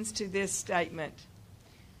objections to this statement?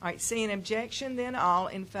 All right, seeing objection, then all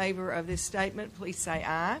in favor of this statement, please say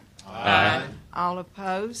aye. Aye. All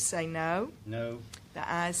opposed, say no. No. The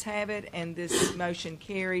ayes have it, and this motion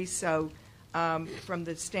carries. So from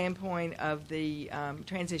the standpoint of the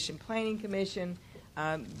Transition Planning Commission,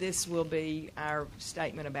 this will be our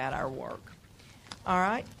statement about our work. All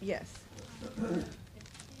right? Yes.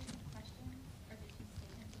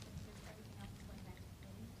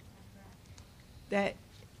 That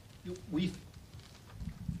we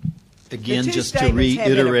again, two just to statements have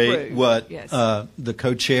been reiterate approved. what Yes. The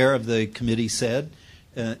co-chair of the committee said,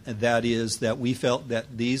 and that is that we felt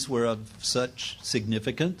that these were of such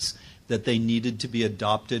significance that they needed to be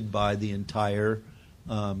adopted by the entire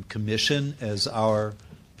commission as our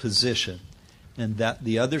position, and that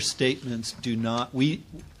the other statements we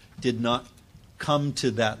did not come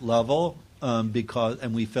to that level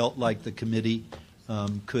and we felt like the committee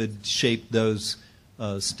could shape those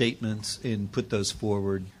statements and put those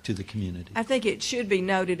forward to the community. I think it should be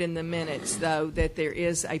noted in the minutes, though, that there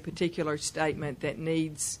is a particular statement that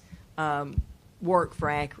needs work for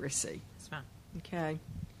accuracy. That's fine. Okay.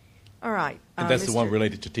 All right. And that's the Mr. one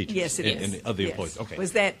related to teachers. Yes, it is. And other Yes. employees. Okay.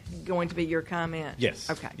 Was that going to be your comment? Yes.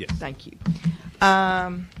 Okay. Yes. Thank you.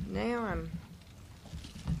 Now I'm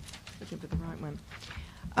looking for the right one.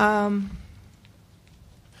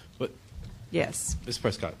 But, Yes. Ms.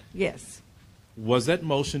 Prescott, Yes. was that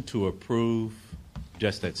motion to approve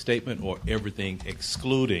just that statement or everything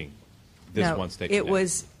excluding this No, one statement? it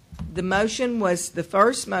was, the motion was, the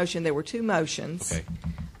first motion, there were two motions.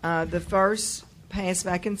 Okay. The first passed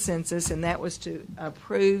by consensus, and that was to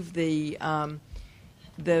approve the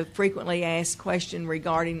frequently asked question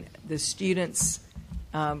regarding the students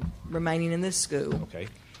remaining in the school. Okay.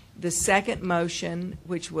 The second motion,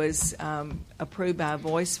 which was approved by a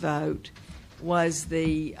voice vote, was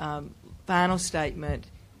the final statement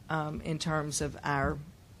in terms of our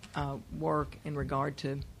work in regard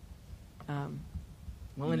to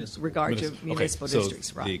municipal so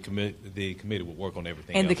districts, right? The committee will work on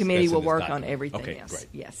everything And else the committee that's in will this work on document. everything Okay, else. great.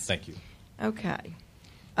 Yes. Thank you. Okay.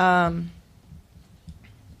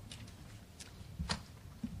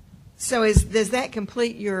 So does that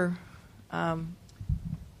complete your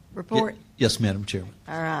report? Yes, Madam Chairman.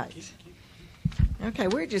 All right. Okay,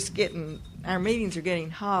 our meetings are getting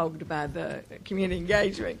hogged by the Community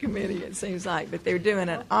Engagement Committee, it seems like, but they're doing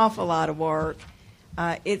an awful lot of work.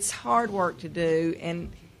 It's hard work to do,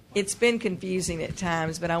 and it's been confusing at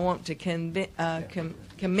times, but I want to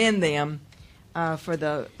commend them for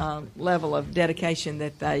the level of dedication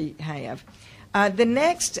that they have. The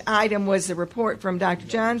next item was the report from Dr.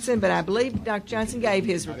 Johnson, but I believe Dr. Johnson gave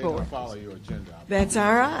his report. Follow your agenda. That's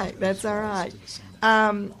all right. That's all right.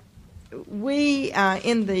 We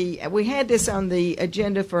had this on the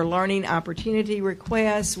agenda for learning opportunity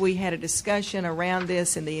requests. We had a discussion around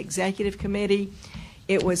this in the executive committee.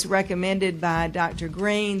 It was recommended by Dr.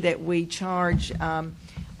 Green that we charge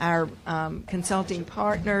our consulting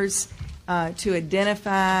partners to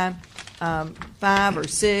identify 5 or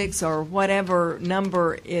 6 or whatever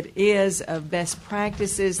number it is of best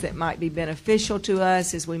practices that might be beneficial to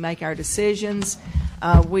us as we make our decisions.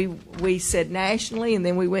 We said nationally, and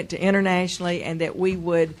then we went to internationally, and that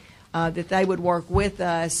that they would work with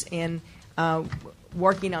us in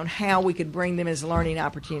working on how we could bring them as learning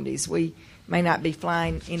opportunities. We may not be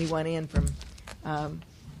flying anyone in from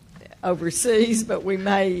overseas, but we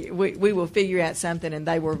will figure out something, and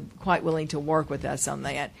they were quite willing to work with us on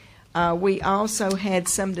that. We also had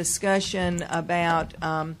some discussion about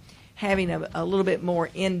having a little bit more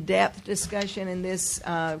in-depth discussion in this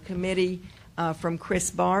committee from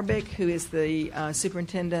Chris Barbick, who is the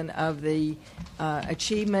superintendent of the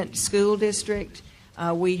Achievement School District.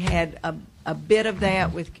 We had a bit of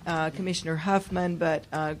that with Commissioner Huffman, but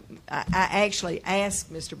I actually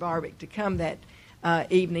asked Mr. Barbick to come that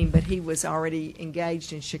evening, but he was already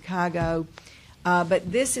engaged in Chicago.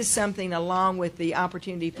 But this is something, along with the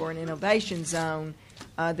opportunity for an innovation zone,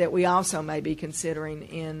 that we also may be considering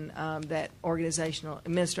in that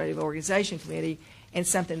administrative organization committee, and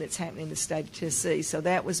something that's happening in the state of Tennessee. So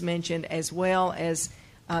that was mentioned, as well as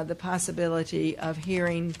the possibility of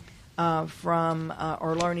hearing from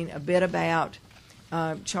or learning a bit about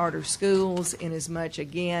charter schools, in as much,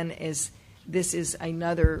 again, as this is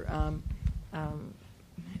another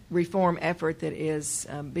reform effort that is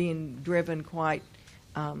being driven quite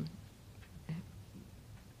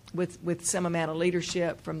with some amount of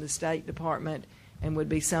leadership from the State Department, and would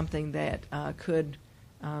be something that could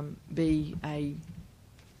be a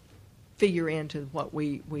figure into what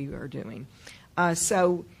we are doing.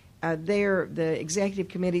 So the executive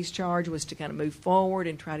committee's charge was to kind of move forward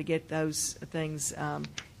and try to get those things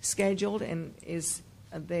scheduled. And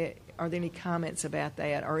are there any comments about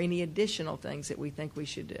that, or any additional things that we think we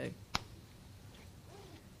should do?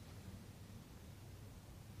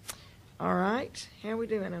 All right. How are we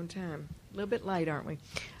doing on time? A little bit late, aren't we?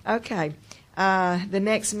 Okay. The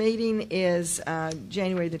next meeting is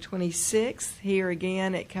January the 26th, here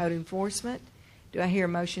again at Code Enforcement. Do I hear a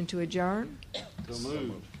motion to adjourn? So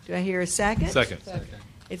moved. Do I hear a second? Second.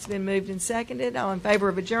 It's been moved and seconded. All in favor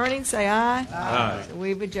of adjourning, say aye. Aye. So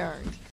we've adjourned.